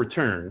is for a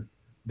return,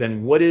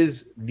 then what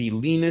is the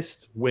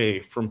leanest way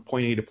from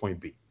point A to point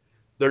B?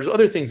 There's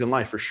other things in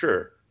life for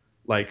sure.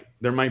 Like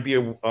there might be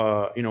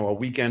a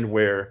weekend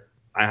where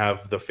I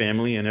have the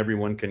family and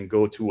everyone can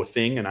go to a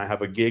thing, and I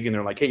have a gig and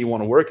they're like, hey, you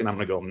want to work? And I'm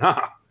going to go,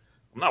 nah,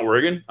 I'm not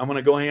working. I'm going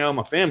to go hang out with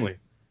my family.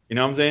 You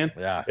know what I'm saying?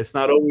 Yeah. It's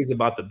not always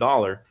about the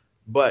dollar,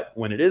 but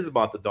when it is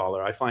about the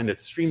dollar, I find that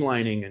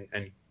streamlining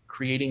and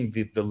creating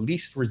the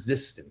least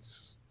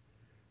resistance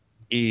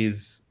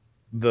is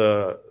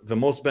the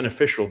most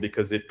beneficial,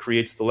 because it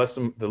creates the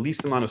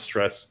least amount of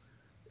stress.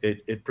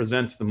 It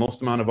presents the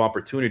most amount of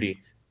opportunity.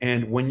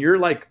 And when you're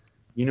like,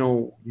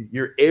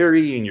 you're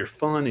airy and you're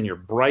fun and you're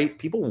bright,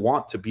 people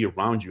want to be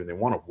around you and they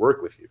want to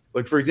work with you.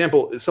 Like, for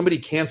example, somebody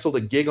canceled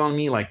a gig on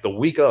me like the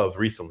week of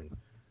recently.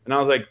 And I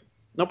was like,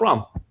 no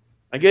problem.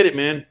 I get it,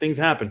 man. Things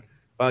happen.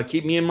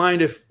 Keep me in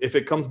mind if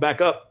it comes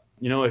back up.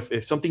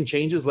 If something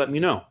changes, let me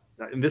know.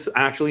 And this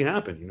actually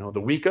happened.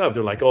 The week of,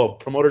 they're like, oh,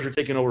 promoters are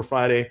taking over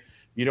Friday.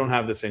 You don't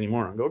have this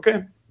anymore. I go,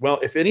 okay. Well,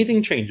 if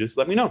anything changes,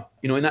 let me know.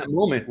 In that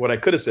moment, what I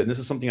could have said, and this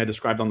is something I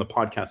described on the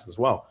podcast as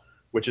well,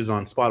 which is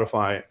on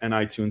Spotify and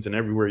iTunes and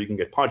everywhere you can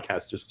get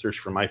podcasts. Just search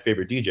for My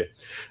Favorite DJ.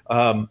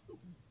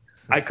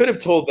 I could have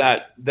told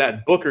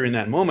that booker in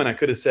that moment, I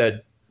could have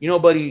said,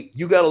 buddy,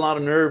 you got a lot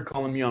of nerve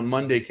calling me on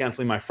Monday,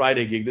 canceling my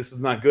Friday gig. This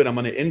is not good. I'm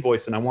going to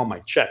invoice and I want my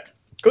check.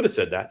 Could have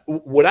said that.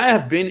 Would I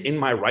have been in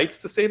my rights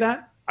to say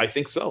that? I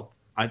think so.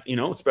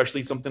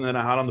 Especially something that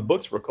I had on the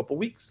books for a couple of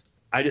weeks.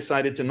 I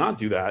decided to not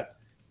do that.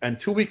 And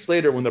 2 weeks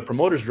later, when the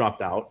promoters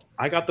dropped out,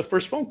 I got the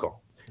first phone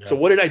call. Yeah. So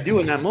what did I do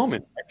in that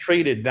moment? I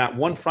traded that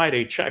one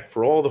Friday check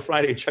for all the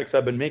Friday checks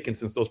I've been making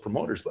since those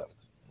promoters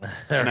left.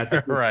 And I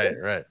think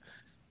right.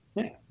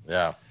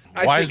 Yeah.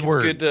 Wise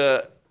words.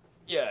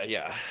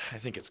 Yeah. I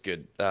think it's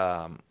good.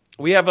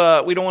 We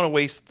don't want to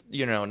waste,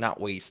 not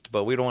waste,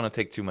 but we don't want to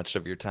take too much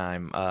of your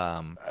time.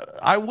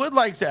 I would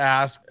like to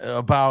ask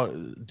about,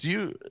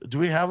 do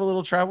we have a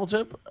little travel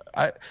tip?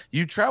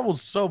 You traveled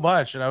so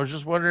much, and I was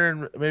just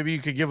wondering, maybe you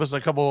could give us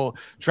a couple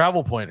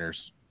travel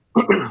pointers.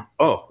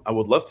 Oh, I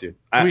would love to.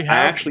 Do we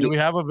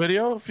have a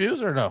video,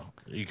 Fuse, or no?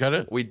 You cut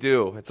it? We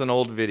do. It's an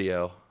old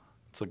video.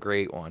 It's a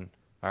great one.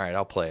 All right,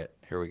 I'll play it.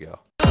 Here we go.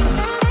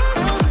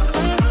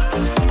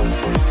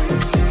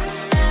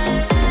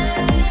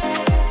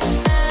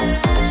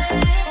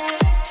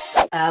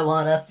 I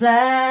wanna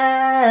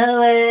fly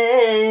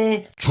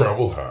away.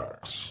 Travel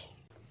hacks.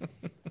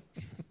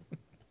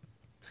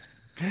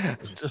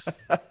 Just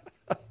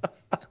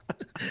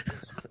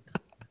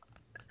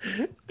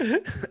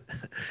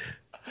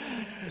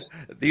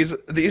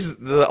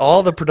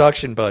all the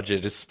production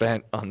budget is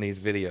spent on these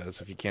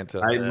videos. If you can't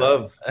tell, I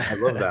love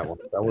that one.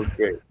 That was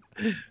great.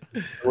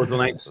 It was a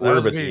nice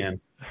swerve at the end.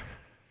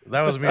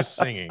 That was me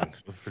singing,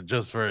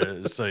 just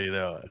so you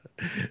know.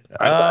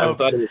 I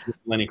thought it was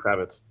Lenny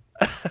Kravitz.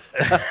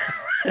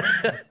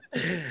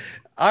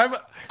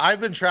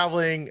 I've been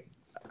traveling,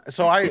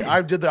 so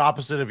I did the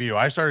opposite of you.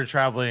 I started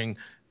traveling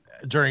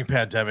during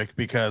pandemic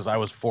because I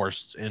was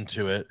forced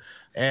into it,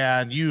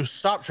 and you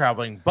stopped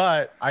traveling.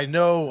 But I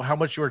know how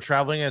much you were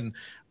traveling, and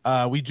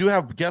we do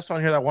have guests on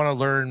here that want to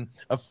learn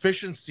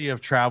efficiency of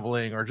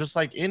traveling, or just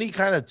like any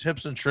kind of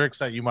tips and tricks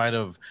that you might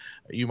have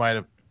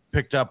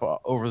picked up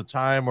over the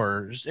time,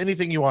 or just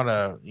anything you want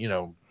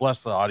to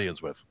bless the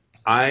audience with.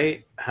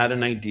 I had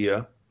an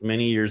idea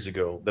many years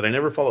ago that I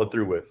never followed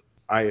through with.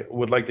 I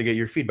would like to get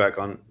your feedback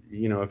on,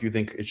 if you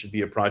think it should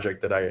be a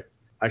project that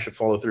I should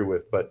follow through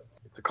with. But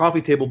it's a coffee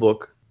table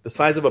book the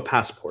size of a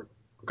passport,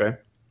 okay?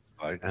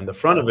 And the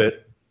front of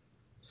it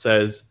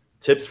says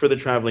tips for the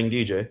traveling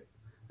DJ,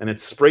 and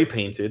it's spray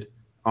painted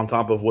on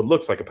top of what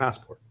looks like a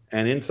passport.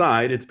 And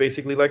inside, it's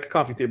basically like a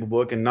coffee table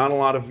book, and not a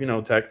lot of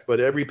text, but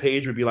every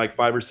page would be like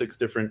 5 or 6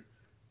 different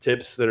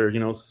tips that are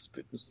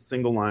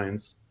single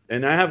lines.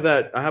 And I have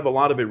a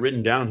lot of it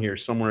written down here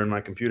somewhere in my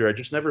computer. I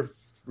just never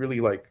really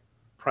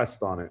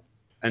pressed on it.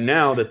 And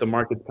now that the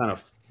market's kind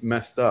of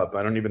messed up,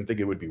 I don't even think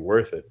it would be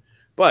worth it.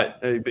 But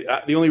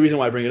the only reason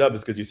why I bring it up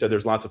is because you said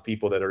there's lots of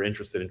people that are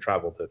interested in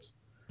travel tips.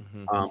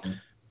 Mm-hmm.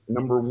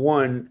 Number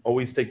one,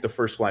 always take the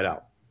first flight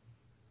out.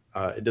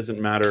 It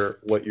doesn't matter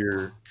what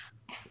you're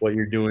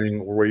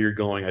doing or where you're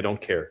going. I don't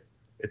care.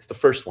 It's the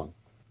first one.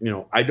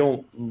 I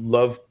don't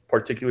love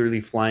particularly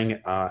flying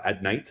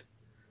at night.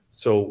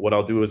 So what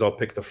I'll do is I'll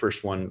pick the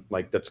first one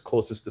that's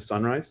closest to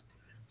sunrise.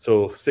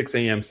 So 6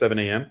 a.m., 7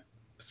 a.m.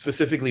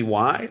 Specifically,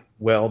 why?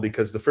 Well,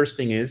 because the first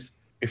thing is,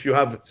 if you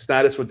have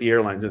status with the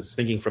airline, just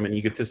thinking from an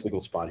egotistical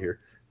spot here,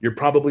 you're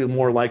probably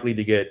more likely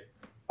to get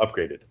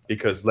upgraded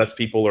because less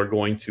people are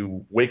going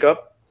to wake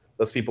up,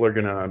 less people are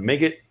going to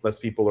make it, less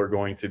people are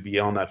going to be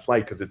on that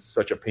flight because it's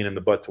such a pain in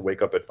the butt to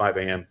wake up at 5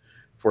 a.m.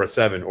 for a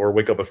 7 or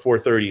wake up at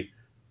 4:30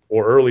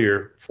 or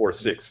earlier for a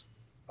 6.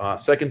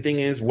 Second thing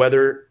is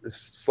weather is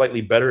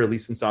slightly better, at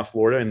least in South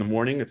Florida in the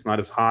morning. It's not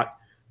as hot.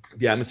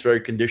 The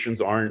atmospheric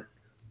conditions aren't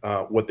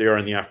what they are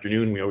in the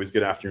afternoon. We always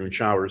get afternoon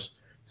showers.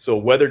 So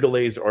weather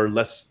delays are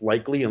less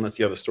likely unless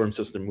you have a storm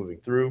system moving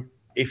through.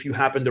 If you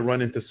happen to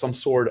run into some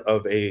sort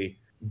of a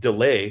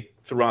delay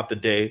throughout the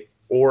day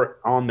or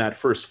on that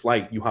first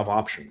flight, you have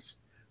options.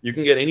 You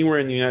can get anywhere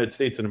in the United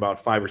States in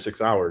about 5 or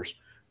 6 hours.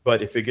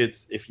 But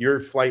if your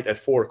flight at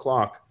 4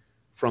 o'clock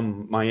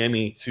from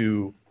Miami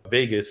to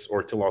Vegas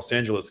or to Los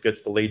Angeles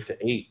gets delayed to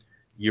 8,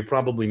 you're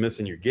probably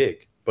missing your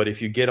gig. But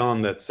if you get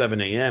on that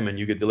 7 a.m. and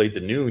you get delayed to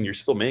noon, you're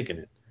still making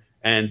it.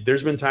 And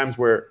there's been times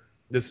where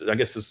I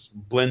guess this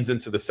blends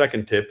into the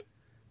second tip.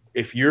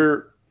 If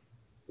you're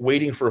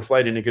waiting for a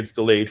flight and it gets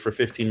delayed for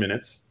 15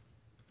 minutes,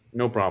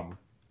 no problem.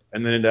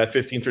 And then that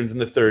 15 turns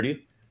into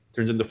 30,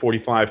 turns into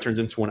 45, turns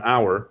into an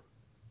hour.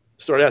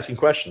 Start asking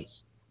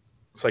questions.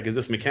 It's like, is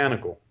this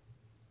mechanical?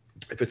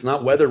 If it's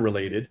not weather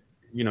related,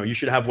 you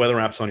should have weather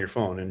apps on your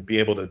phone and be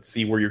able to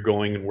see where you're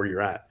going and where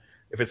you're at.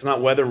 If it's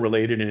not weather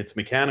related and it's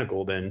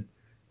mechanical, then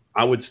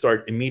I would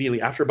start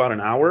immediately after about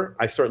an hour.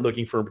 I start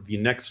looking for the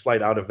next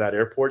flight out of that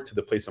airport to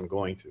the place I'm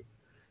going to.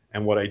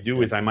 And what I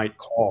do is I might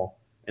call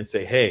and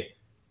say, hey,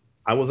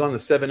 I was on the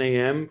 7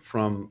 a.m.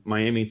 from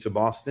Miami to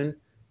Boston.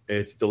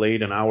 It's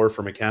delayed an hour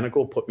for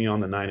mechanical. Put me on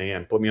the 9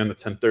 a.m. Put me on the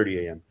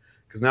 10:30 a.m.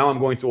 Because now I'm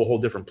going to a whole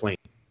different plane.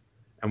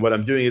 And what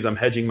I'm doing is I'm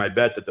hedging my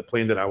bet that the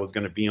plane that I was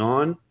going to be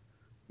on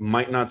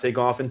might not take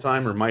off in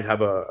time or might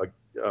have a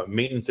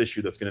maintenance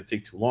issue that's going to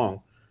take too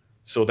long.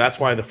 So that's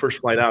why the first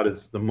flight out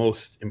is the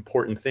most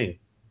important thing.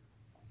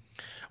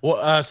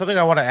 Well, something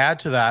I want to add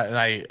to that, and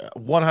I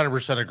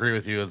 100% agree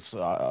with you. It's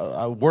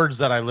words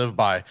that I live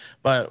by.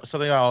 But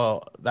something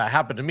that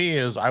happened to me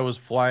is I was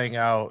flying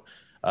out.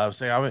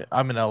 Say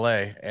I'm in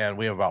LA, and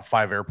we have about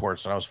 5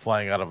 airports, and I was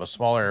flying out of a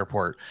smaller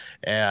airport,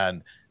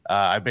 and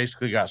I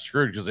basically got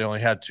screwed because they only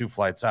had 2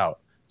 flights out.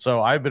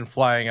 So I've been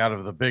flying out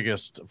of the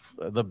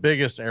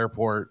biggest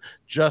airport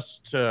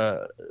just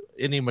to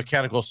any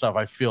mechanical stuff.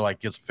 I feel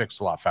like gets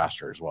fixed a lot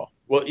faster as well.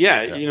 Well,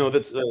 yeah.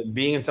 That's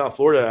being in South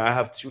Florida. I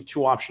have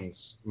two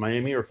options: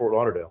 Miami or Fort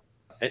Lauderdale.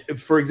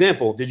 For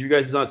example, did you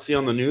guys not see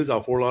on the news how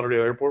Fort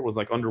Lauderdale Airport was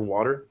like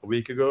underwater a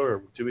week ago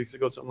or 2 weeks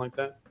ago, something like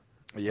that?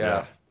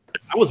 Yeah.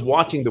 I was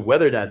watching the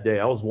weather that day.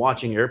 I was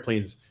watching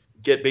airplanes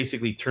get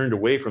basically turned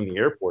away from the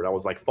airport. I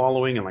was like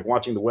following and like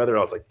watching the weather.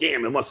 I was like,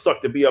 damn, it must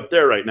suck to be up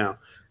there right now.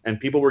 And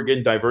people were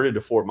getting diverted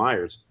to Fort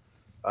Myers,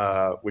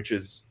 which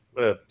is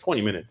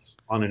 20 minutes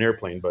on an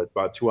airplane, but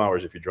about 2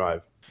 hours if you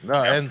drive. No,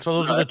 and so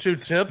those are the 2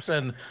 tips.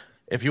 And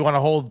if you want to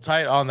hold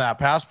tight on that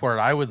passport,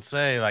 I would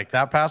say like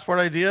that passport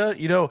idea,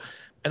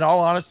 in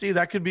all honesty,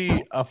 that could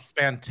be a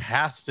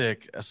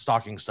fantastic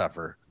stocking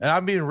stuffer. And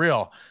I'm being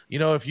real.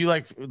 If you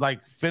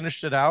like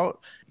finished it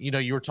out,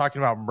 you were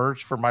talking about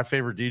merch for my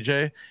favorite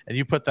DJ, and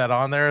you put that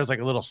on there as like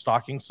a little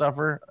stocking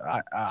stuffer.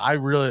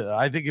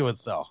 I think it would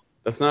sell.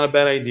 That's not a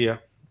bad idea.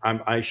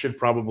 I should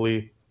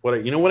probably what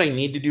I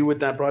need to do with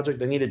that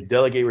project. I need to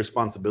delegate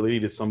responsibility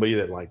to somebody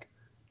that like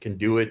can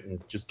do it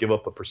and just give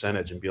up a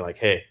percentage and be like,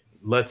 hey,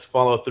 let's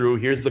follow through.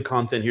 Here's the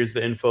content. Here's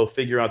the info.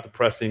 Figure out the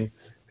pressing.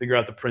 Figure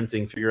out the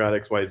printing, figure out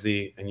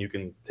XYZ, and you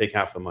can take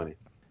half the money.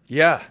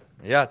 Yeah,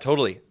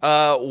 totally.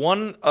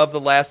 One of the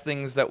last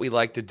things that we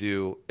like to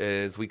do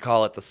is we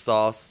call it the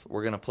sauce.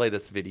 We're going to play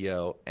this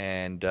video,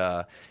 and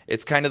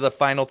it's kind of the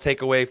final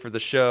takeaway for the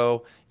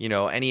show.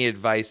 Any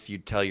advice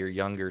you'd tell your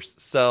younger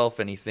self,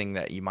 anything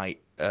that you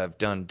might have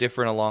done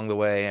different along the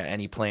way,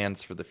 any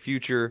plans for the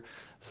future.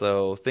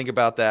 So think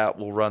about that.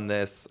 We'll run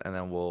this, and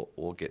then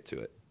we'll get to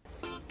it.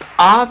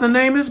 The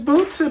name is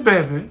Bootsy,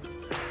 baby.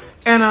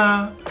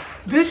 And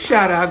this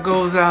shout out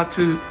goes out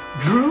to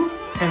Drew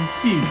and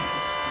Fuse,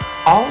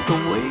 all the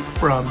way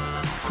from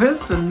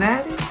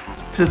Cincinnati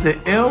to the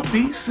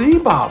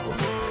LBC Barber.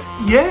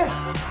 Yeah,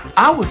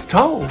 I was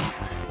told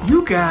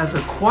you guys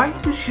are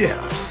quite the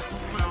chefs,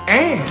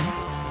 and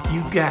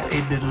you got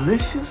a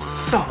delicious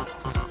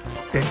sauce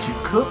that you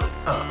cooked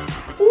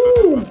up.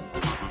 Ooh,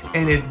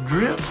 and it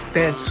drips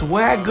that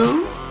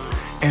swagoo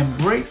and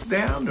breaks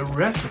down the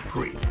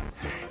recipe.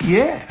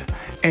 Yeah,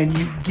 and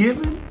you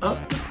giving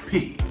up the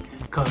pig,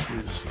 cause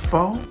it's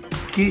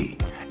funky.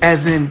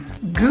 As in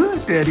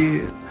good, that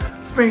is.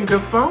 Finger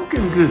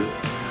funkin' good.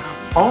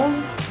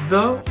 On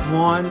the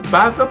one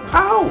by the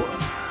power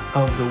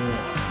of the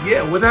one.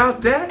 Yeah, without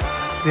that,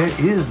 there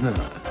is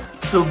none.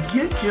 So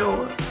get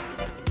yours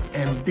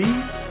and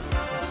be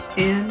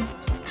in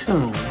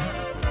tune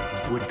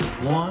with the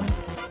one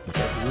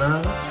that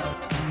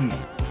loves you.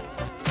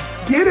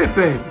 Get it,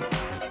 baby.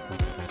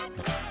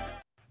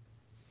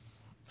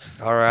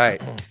 All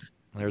right.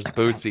 There's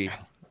Bootsy.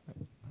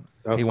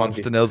 He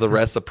wants to know the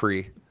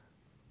recipe.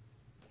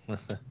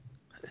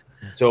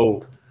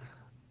 So,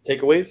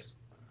 takeaways?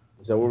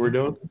 Is that what we're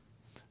doing?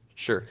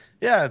 Sure.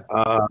 Yeah.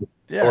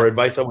 Or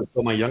advice I would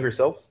tell my younger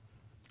self?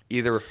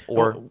 Either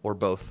or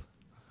both.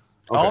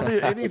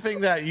 Okay. Anything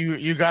that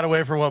you got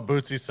away from what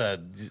Bootsy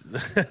said.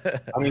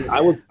 I mean,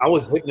 I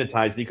was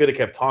hypnotized. He could have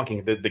kept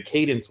talking. The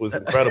cadence was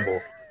incredible.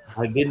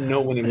 I didn't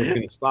know when he was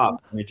going to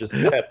stop, and it just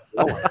kept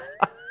going.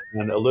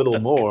 And a little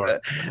more.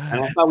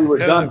 And I thought we were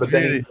done, but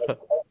then he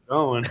kept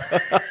going.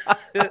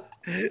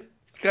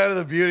 It's kind of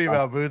the beauty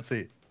about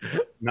Bootsy.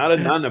 Not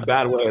in a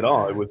bad way at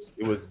all. It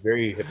was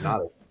very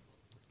hypnotic.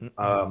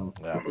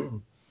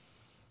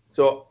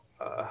 So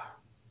I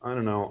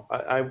don't know.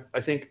 I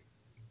think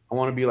I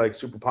want to be like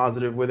super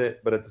positive with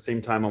it, but at the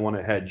same time I want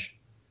to hedge.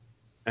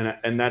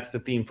 And that's the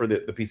theme for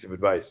the piece of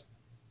advice.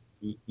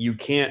 You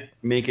can't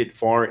make it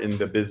far in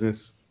the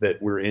business that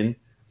we're in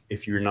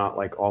if you're not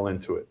like all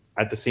into it.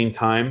 At the same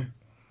time,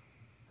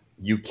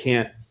 you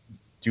can't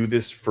do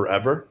this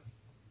forever.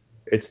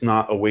 It's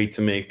not a way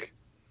to make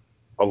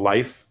a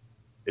life.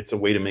 it's a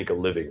way to make a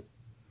living.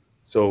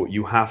 So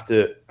you have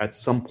to, at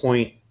some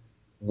point,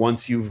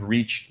 once you've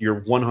reached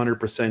your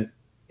 100%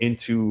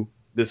 into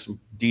this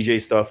DJ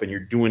stuff and you're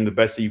doing the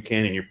best that you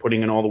can and you're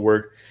putting in all the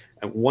work,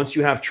 and once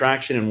you have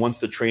traction and once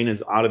the train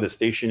is out of the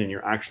station and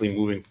you're actually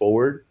moving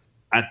forward,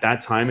 at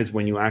that time is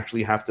when you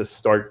actually have to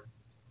start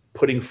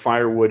putting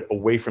firewood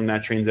away from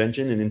that train's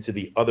engine and into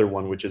the other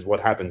one, which is what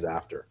happens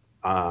after.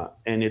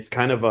 And it's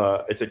kind of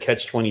it's a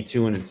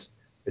catch-22, and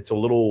it's a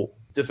little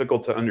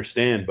difficult to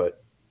understand,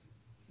 but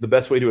the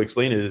best way to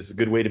explain it is a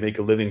good way to make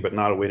a living, but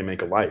not a way to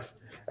make a life.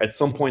 At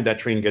some point, that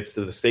train gets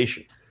to the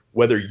station,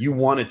 whether you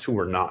want it to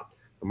or not.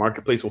 The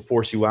marketplace will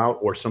force you out,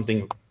 or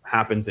something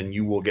happens and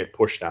you will get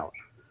pushed out.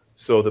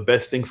 So the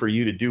best thing for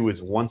you to do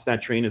is, once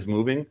that train is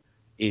moving,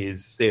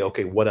 is say,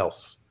 okay, what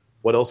else?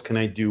 What else can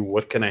I do?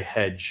 What can I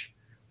hedge?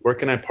 Where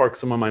can I park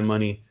some of my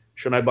money?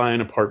 Should I buy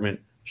an apartment?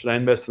 Should I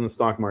invest in the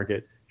stock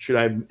market? Should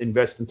I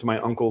invest into my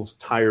uncle's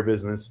tire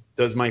business?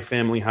 Does my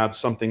family have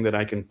something that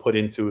I can put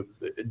into?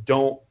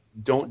 Don't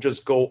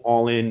just go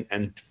all in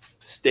and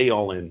stay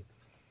all in,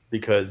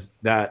 because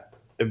that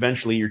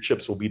eventually your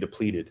chips will be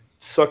depleted.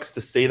 Sucks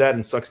to say that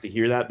and sucks to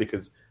hear that,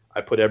 because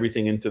I put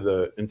everything into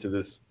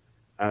this,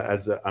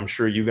 as I'm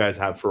sure you guys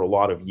have, for a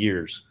lot of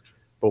years.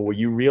 But what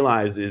you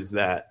realize is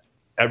that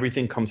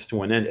everything comes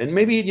to an end. And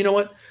maybe, you know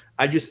what?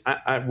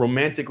 I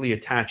romantically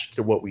attached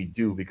to what we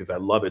do because I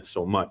love it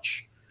so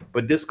much.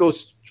 But this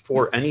goes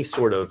for any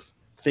sort of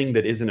thing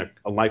that isn't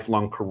a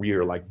lifelong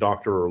career, like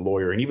doctor or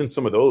lawyer, and even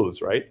some of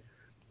those, right?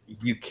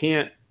 You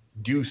can't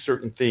do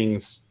certain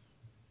things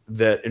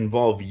that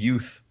involve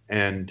youth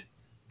and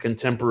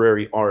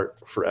contemporary art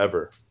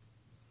forever,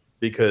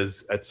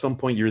 because at some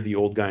point you're the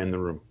old guy in the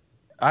room.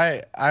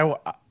 I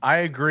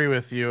agree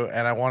with you,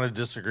 and I want to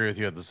disagree with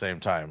you at the same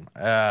time.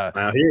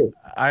 I hear it.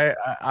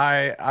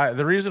 I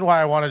the reason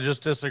why I want to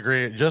just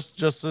disagree just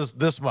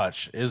this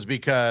much is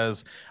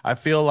because I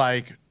feel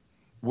like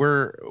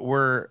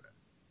we're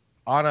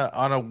on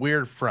a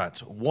weird front.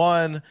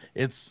 One,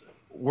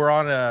 we're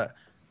on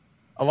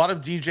a lot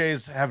of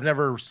DJs have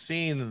never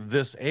seen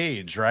this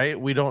age, right?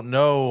 We don't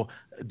know.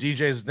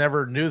 DJs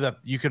never knew that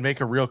you can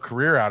make a real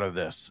career out of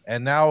this.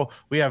 And now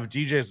we have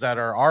DJs that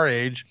are our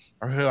age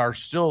or who are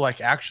still like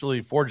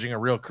actually forging a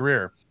real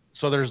career.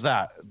 So there's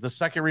that. The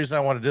second reason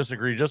I want to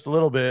disagree just a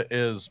little bit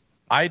is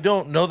I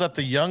don't know that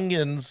the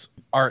youngins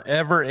are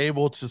ever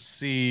able to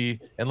see,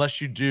 unless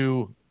you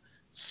do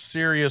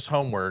serious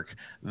homework,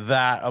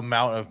 that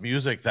amount of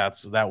music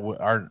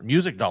our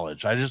music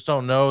knowledge. I just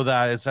don't know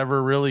that it's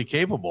ever really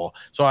capable.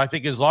 So I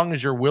think as long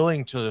as you're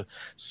willing to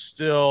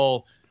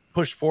still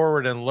push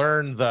forward and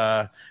learn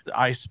the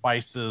ice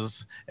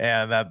spices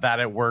and that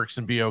it works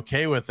and be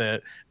okay with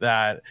it,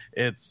 that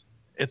it's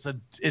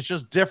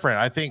just different.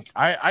 I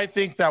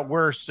think that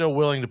we're still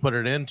willing to put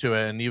it into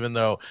it, and even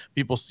though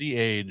people see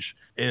age,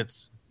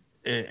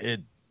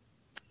 it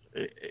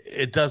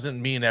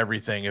doesn't mean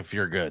everything if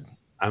you're good.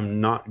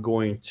 I'm not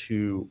going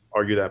to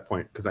argue that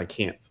point, because I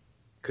can't,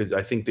 because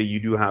I think that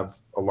you do have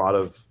a lot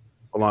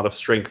of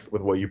strength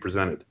with what you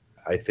presented.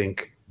 I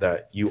think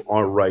that you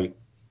are right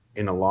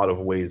in a lot of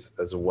ways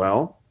as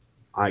well.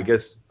 I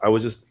guess I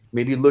was just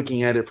maybe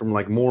looking at it from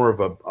like more of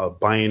a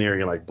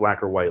binary, like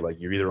black or white, like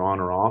you're either on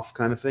or off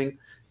kind of thing.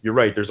 You're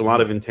right. There's a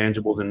lot of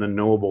intangibles and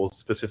unknowables,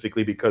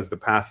 specifically because the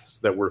paths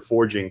that we're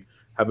forging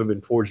haven't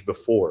been forged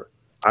before.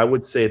 I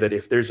would say that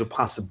if there's a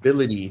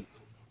possibility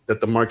that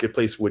the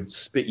marketplace would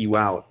spit you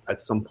out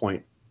at some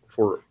point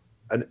for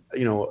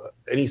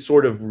any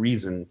sort of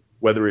reason,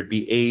 whether it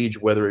be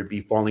age, whether it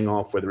be falling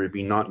off, whether it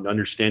be not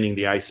understanding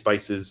the ice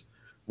spices,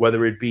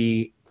 whether it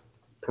be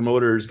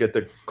promoters get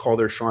to call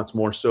their shots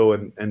more so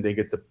and they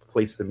get to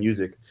place the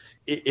music.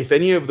 If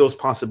any of those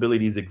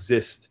possibilities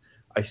exist,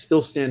 I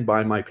still stand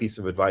by my piece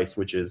of advice,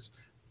 which is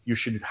you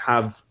should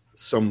have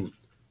some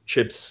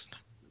chips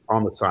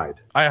on the side.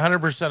 I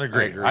 100%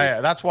 agree.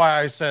 That's why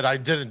I said I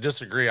didn't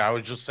disagree. I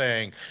was just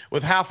saying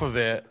with half of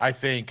it, I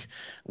think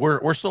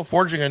we're still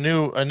forging a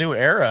new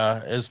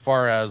era as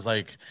far as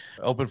like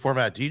open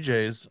format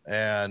DJs.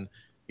 And,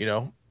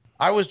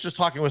 I was just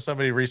talking with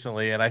somebody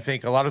recently, and I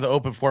think a lot of the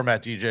open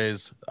format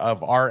DJs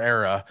of our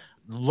era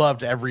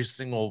loved every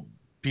single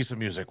piece of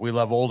music. We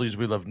love oldies,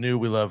 we love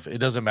new, it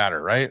doesn't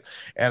matter, right?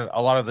 And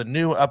a lot of the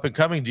new up and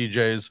coming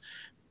DJs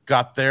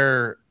got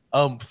their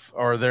umph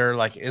or their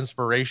like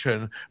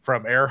inspiration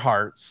from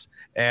Earhart's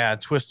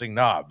and twisting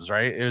knobs,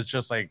 right? It was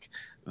just like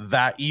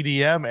that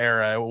EDM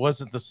era. It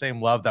wasn't the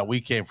same love that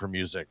we came from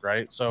music,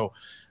 right? So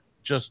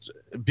just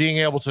being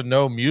able to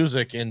know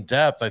music in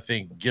depth, I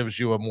think, gives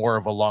you a more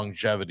of a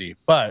longevity,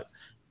 but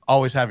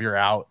always have your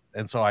out.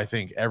 And so I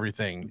think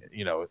everything,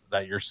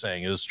 that you're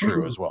saying is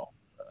true as well.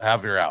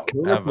 Have your out.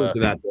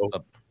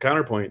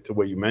 Counterpoint to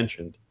what you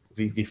mentioned,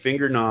 the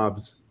finger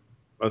knobs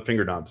and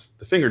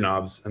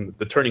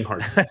the turning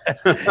hearts.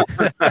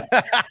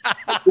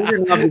 Finger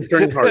knobs and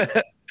turning hearts.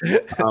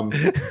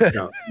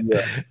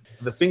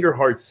 The finger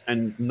hearts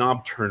and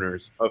knob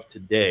turners of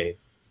today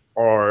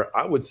are,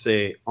 I would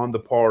say, on the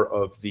par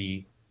of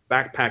the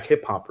backpack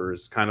hip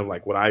hoppers, kind of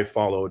like what I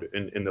followed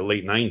in the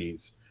late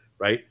 90s,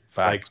 right?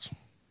 Facts. Like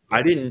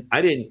I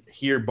didn't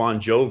hear Bon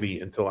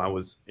Jovi until I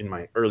was in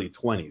my early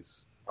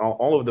 20s.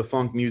 All of the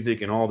funk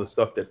music and all the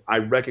stuff that I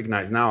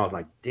recognize now, I was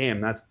like, damn,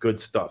 that's good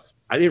stuff.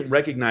 I didn't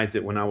recognize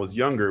it when I was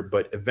younger,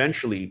 but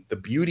eventually the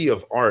beauty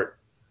of art,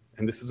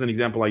 and this is an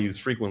example I use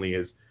frequently,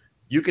 is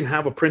you can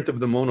have a print of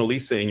the Mona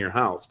Lisa in your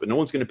house, but no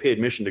one's going to pay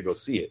admission to go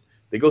see it.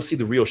 They go see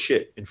the real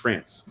shit in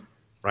France,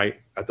 right?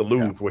 At the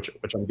Louvre, which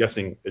I'm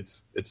guessing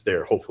it's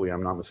there. Hopefully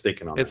I'm not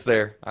mistaken on It's that.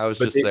 there. I was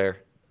just there.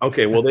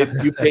 Okay, well,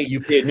 you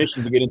pay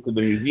admission to get into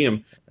the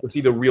museum to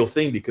see the real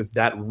thing, because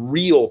that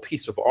real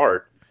piece of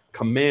art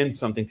commands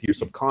something to your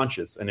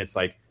subconscious, and it's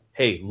like,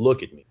 hey,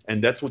 look at me.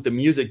 And that's what the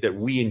music that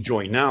we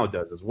enjoy now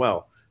does as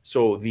well.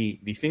 So the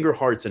finger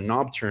hearts and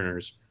knob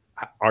turners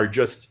are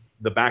just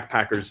the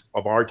backpackers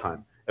of our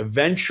time.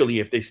 Eventually,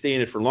 if they stay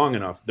in it for long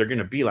enough, they're going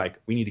to be like,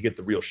 we need to get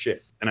the real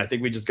shit. And I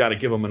think we just got to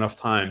give them enough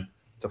time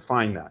to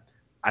find that.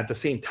 At the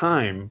same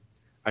time,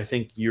 I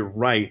think you're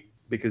right,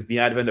 because the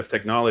advent of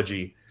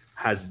technology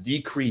has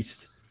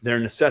decreased their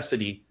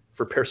necessity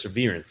for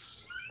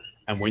perseverance.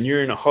 And when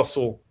you're in a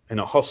hustle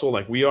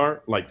like we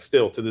are, like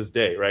still to this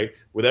day, right?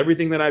 With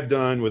everything that I've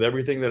done, with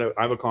everything that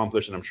I've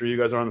accomplished, and I'm sure you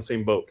guys are on the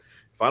same boat.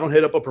 If I don't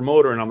hit up a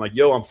promoter and I'm like,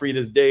 yo, I'm free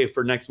this day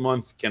for next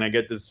month, can I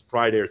get this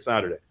Friday or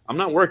Saturday? I'm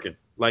not working.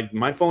 Like,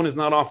 my phone is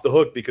not off the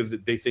hook because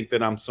they think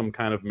that I'm some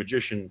kind of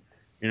magician,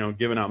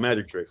 giving out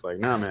magic tricks. Like,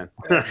 nah, man.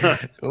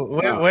 Wait,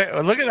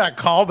 look at that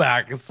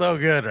callback. It's so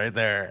good right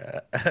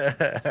there.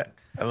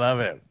 I love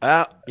it.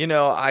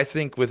 I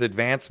think with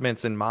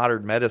advancements in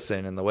modern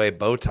medicine and the way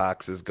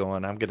Botox is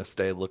going, I'm going to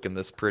stay looking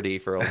this pretty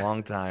for a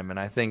long time. And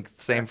I think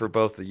same for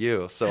both of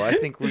you. So I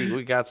think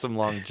we got some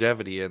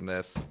longevity in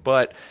this.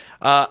 But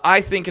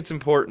I think it's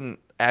important,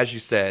 as you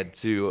said,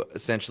 to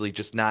essentially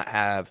just not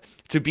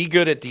to be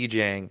good at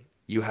DJing.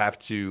 You have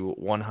to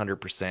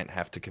 100%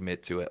 have to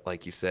commit to it.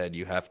 Like you said,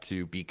 you have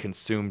to be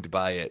consumed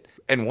by it.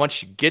 And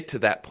once you get to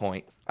that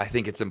point, I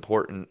think it's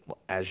important,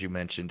 as you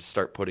mentioned, to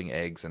start putting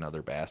eggs in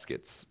other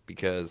baskets,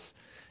 because,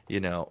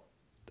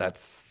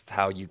 that's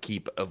how you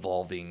keep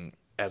evolving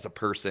as a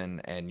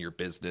person and your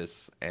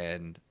business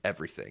and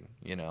everything,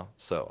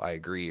 So I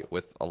agree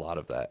with a lot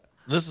of that.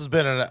 This has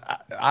been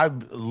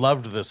I've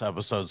loved this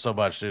episode so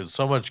much, dude.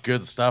 So much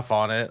good stuff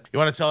on it. You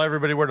want to tell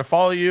everybody where to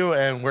follow you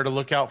and where to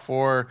look out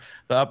for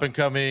the up and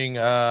coming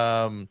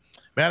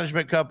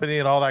management company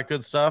and all that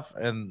good stuff?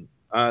 And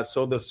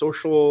so the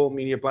social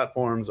media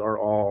platforms are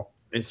all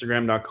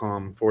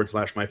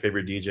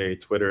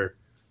Instagram.com/myfavoritedj,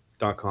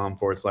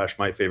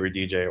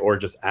 Twitter.com/myfavoritedj, or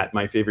just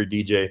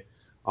 @myfavoritedj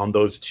on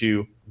those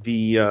two.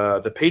 The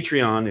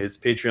Patreon is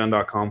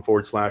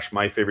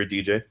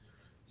patreon.com/myfavoritedj.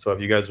 So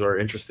if you guys are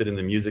interested in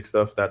the music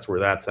stuff, that's where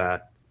that's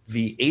at.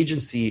 The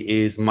agency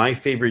is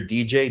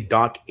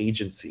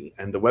myfavoritedj.agency,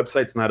 and the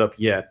website's not up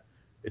yet.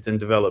 It's in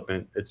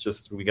development. It's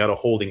just, we got a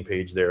holding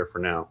page there for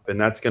now. And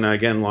that's going to,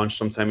 again, launch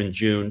sometime in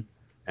June.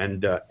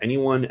 And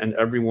anyone and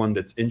everyone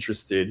that's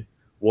interested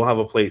will have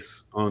a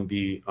place on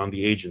the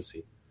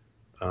agency.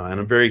 And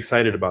I'm very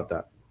excited about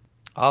that.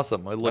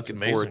 Awesome. I'm looking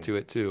forward to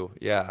it too.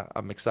 Yeah,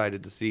 I'm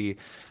excited to see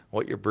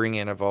what you're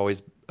bringing. I've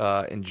always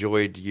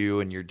enjoyed you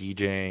and your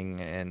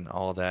DJing and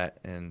all that.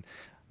 And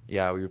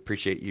yeah, we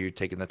appreciate you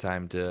taking the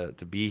time to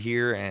be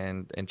here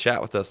and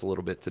chat with us a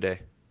little bit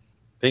today.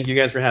 Thank you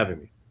guys for having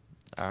me.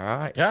 All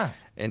right. Yeah.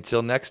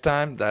 Until next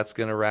time, that's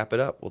going to wrap it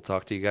up. We'll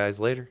talk to you guys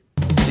later.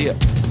 See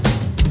ya.